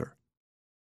Pfizer.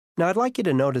 Now, I'd like you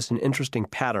to notice an interesting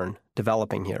pattern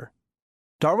developing here.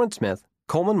 Darwin Smith,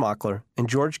 Coleman Mockler, and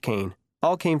George Kane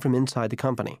all came from inside the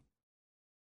company.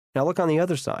 Now look on the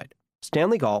other side.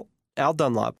 Stanley Galt, Al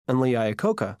Dunlop, and Lee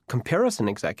Iacocca, comparison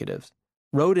executives,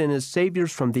 rode in as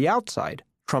saviors from the outside,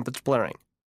 trumpets blaring.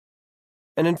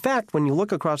 And in fact, when you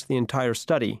look across the entire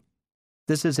study,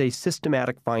 this is a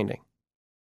systematic finding.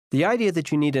 The idea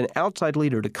that you need an outside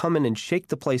leader to come in and shake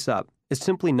the place up is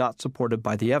simply not supported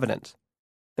by the evidence.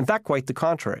 In fact, quite the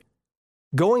contrary.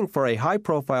 Going for a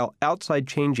high-profile outside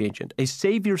change agent, a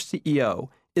savior CEO,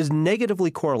 is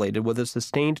negatively correlated with a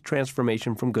sustained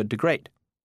transformation from good to great.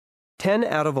 10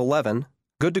 out of 11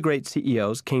 good to great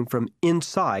CEOs came from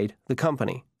inside the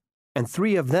company, and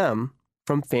 3 of them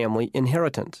from family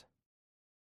inheritance.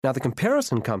 Now, the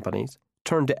comparison companies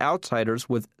turned to outsiders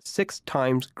with 6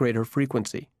 times greater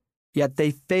frequency, yet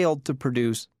they failed to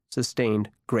produce sustained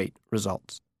great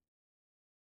results.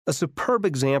 A superb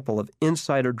example of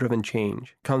insider-driven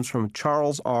change comes from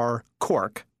Charles R.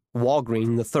 Cork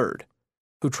Walgreen III,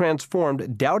 who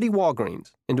transformed Dowdy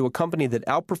Walgreens into a company that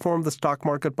outperformed the stock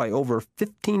market by over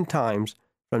 15 times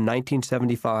from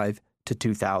 1975 to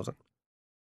 2000.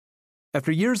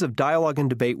 After years of dialogue and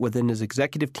debate within his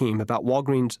executive team about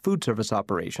Walgreens' food service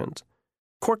operations,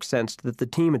 Cork sensed that the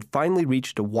team had finally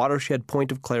reached a watershed point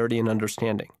of clarity and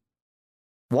understanding.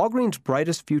 Walgreens'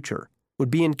 brightest future would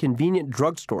be in convenient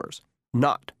drugstores,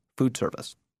 not food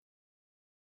service.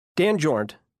 Dan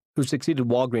Jornt, who succeeded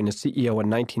Walgreens as CEO in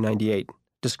 1998,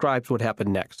 describes what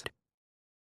happened next.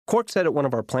 Cork said at one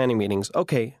of our planning meetings,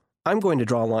 "Okay, I'm going to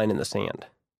draw a line in the sand.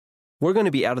 We're going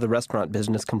to be out of the restaurant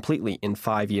business completely in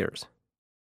 5 years."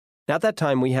 Now, at that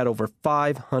time, we had over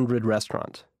 500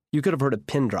 restaurants. You could have heard a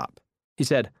pin drop. He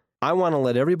said, "I want to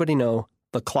let everybody know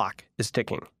the clock is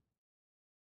ticking."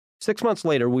 6 months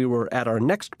later, we were at our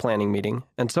next planning meeting,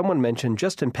 and someone mentioned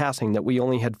just in passing that we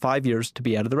only had 5 years to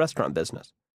be out of the restaurant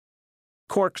business.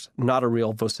 Cork's not a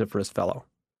real vociferous fellow.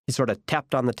 He sort of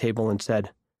tapped on the table and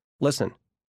said, "Listen,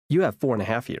 you have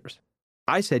 4.5 years.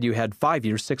 I said you had 5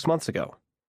 years 6 months ago.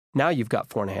 Now you've got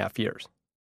 4.5 years.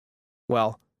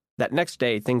 Well, that next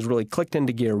day, things really clicked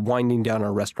into gear winding down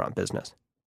our restaurant business.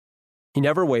 He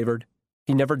never wavered.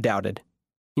 He never doubted.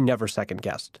 He never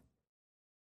second-guessed.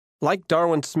 Like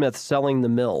Darwin Smith selling the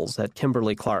mills at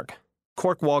Kimberly-Clark,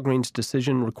 Cork Walgreens'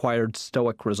 decision required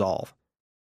stoic resolve.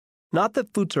 Not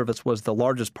that food service was the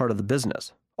largest part of the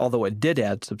business, although it did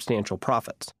add substantial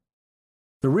profits.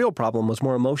 The real problem was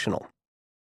more emotional.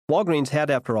 Walgreens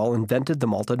had, after all, invented the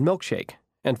malted milkshake,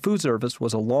 and food service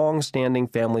was a long-standing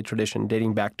family tradition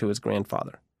dating back to his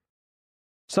grandfather.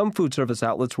 Some food service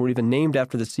outlets were even named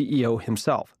after the CEO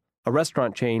himself, a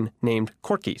restaurant chain named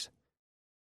Corky's,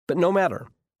 But no matter,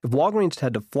 if Walgreens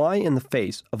had to fly in the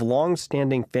face of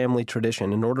long-standing family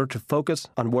tradition in order to focus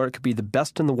on where it could be the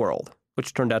best in the world,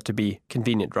 which turned out to be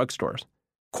convenient drugstores,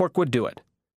 Cork would do it.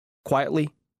 Quietly,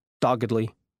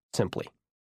 doggedly, simply.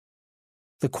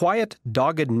 The quiet,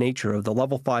 dogged nature of the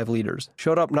Level 5 leaders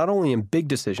showed up not only in big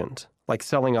decisions, like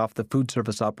selling off the food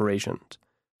service operations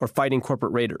or fighting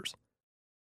corporate raiders,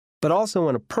 but also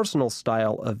in a personal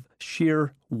style of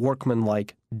sheer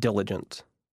workmanlike diligence.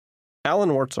 Alan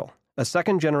Wurtzel, a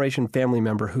second-generation family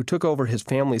member who took over his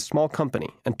family's small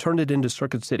company and turned it into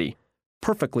Circuit City,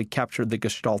 perfectly captured the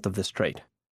gestalt of this trait.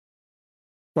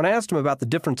 When I asked him about the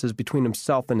differences between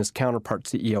himself and his counterpart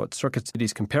CEO at Circuit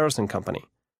City's comparison company,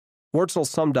 Wurtzel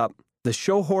summed up the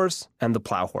show horse and the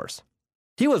plow horse.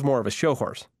 He was more of a show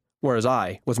horse, whereas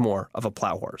I was more of a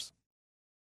plow horse.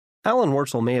 Alan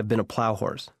Wurtzel may have been a plow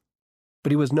horse,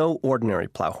 but he was no ordinary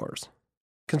plow horse.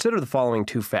 Consider the following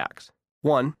two facts.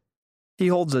 One, he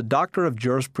holds a Doctor of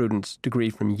Jurisprudence degree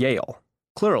from Yale.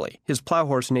 Clearly, his plow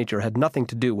horse nature had nothing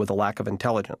to do with a lack of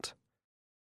intelligence.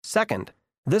 Second,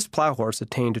 this plow horse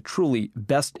attained truly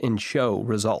best-in-show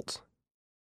results.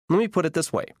 Let me put it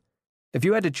this way. If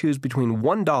you had to choose between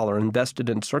 $1 invested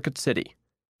in Circuit City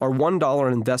or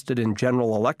 $1 invested in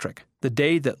General Electric the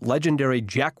day that legendary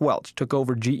Jack Welch took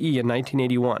over GE in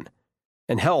 1981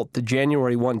 and held to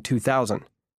January 1, 2000,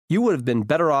 you would have been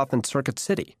better off in Circuit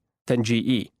City than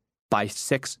GE by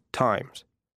 6 times.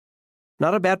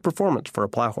 Not a bad performance for a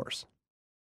plow horse.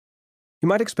 You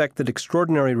might expect that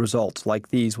extraordinary results like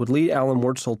these would lead Alan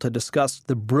Wurtzel to discuss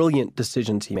the brilliant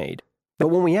decisions he made. But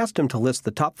when we asked him to list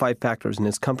the top 5 factors in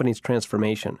his company's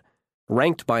transformation,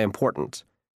 ranked by importance,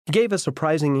 he gave a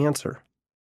surprising answer.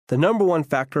 The number 1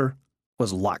 factor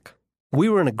was luck. We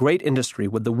were in a great industry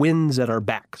with the winds at our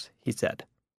backs, he said.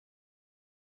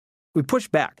 We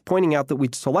pushed back, pointing out that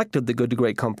we'd selected the good to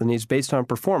great companies based on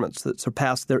performance that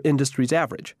surpassed their industry's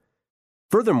average.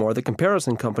 Furthermore, the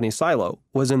comparison company Silo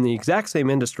was in the exact same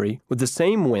industry with the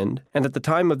same wind and at the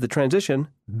time of the transition,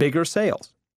 bigger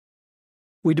sales.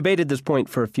 We debated this point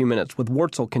for a few minutes, with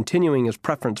Wurtzel continuing his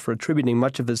preference for attributing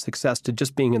much of his success to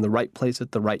just being in the right place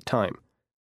at the right time.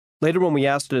 Later, when we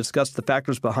asked to discuss the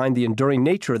factors behind the enduring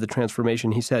nature of the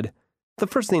transformation, he said, "The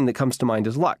first thing that comes to mind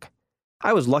is luck.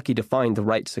 I was lucky to find the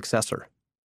right successor."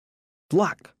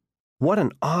 Luck. What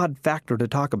an odd factor to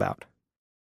talk about.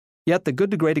 Yet the good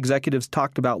to great executives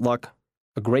talked about luck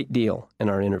a great deal in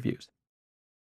our interviews.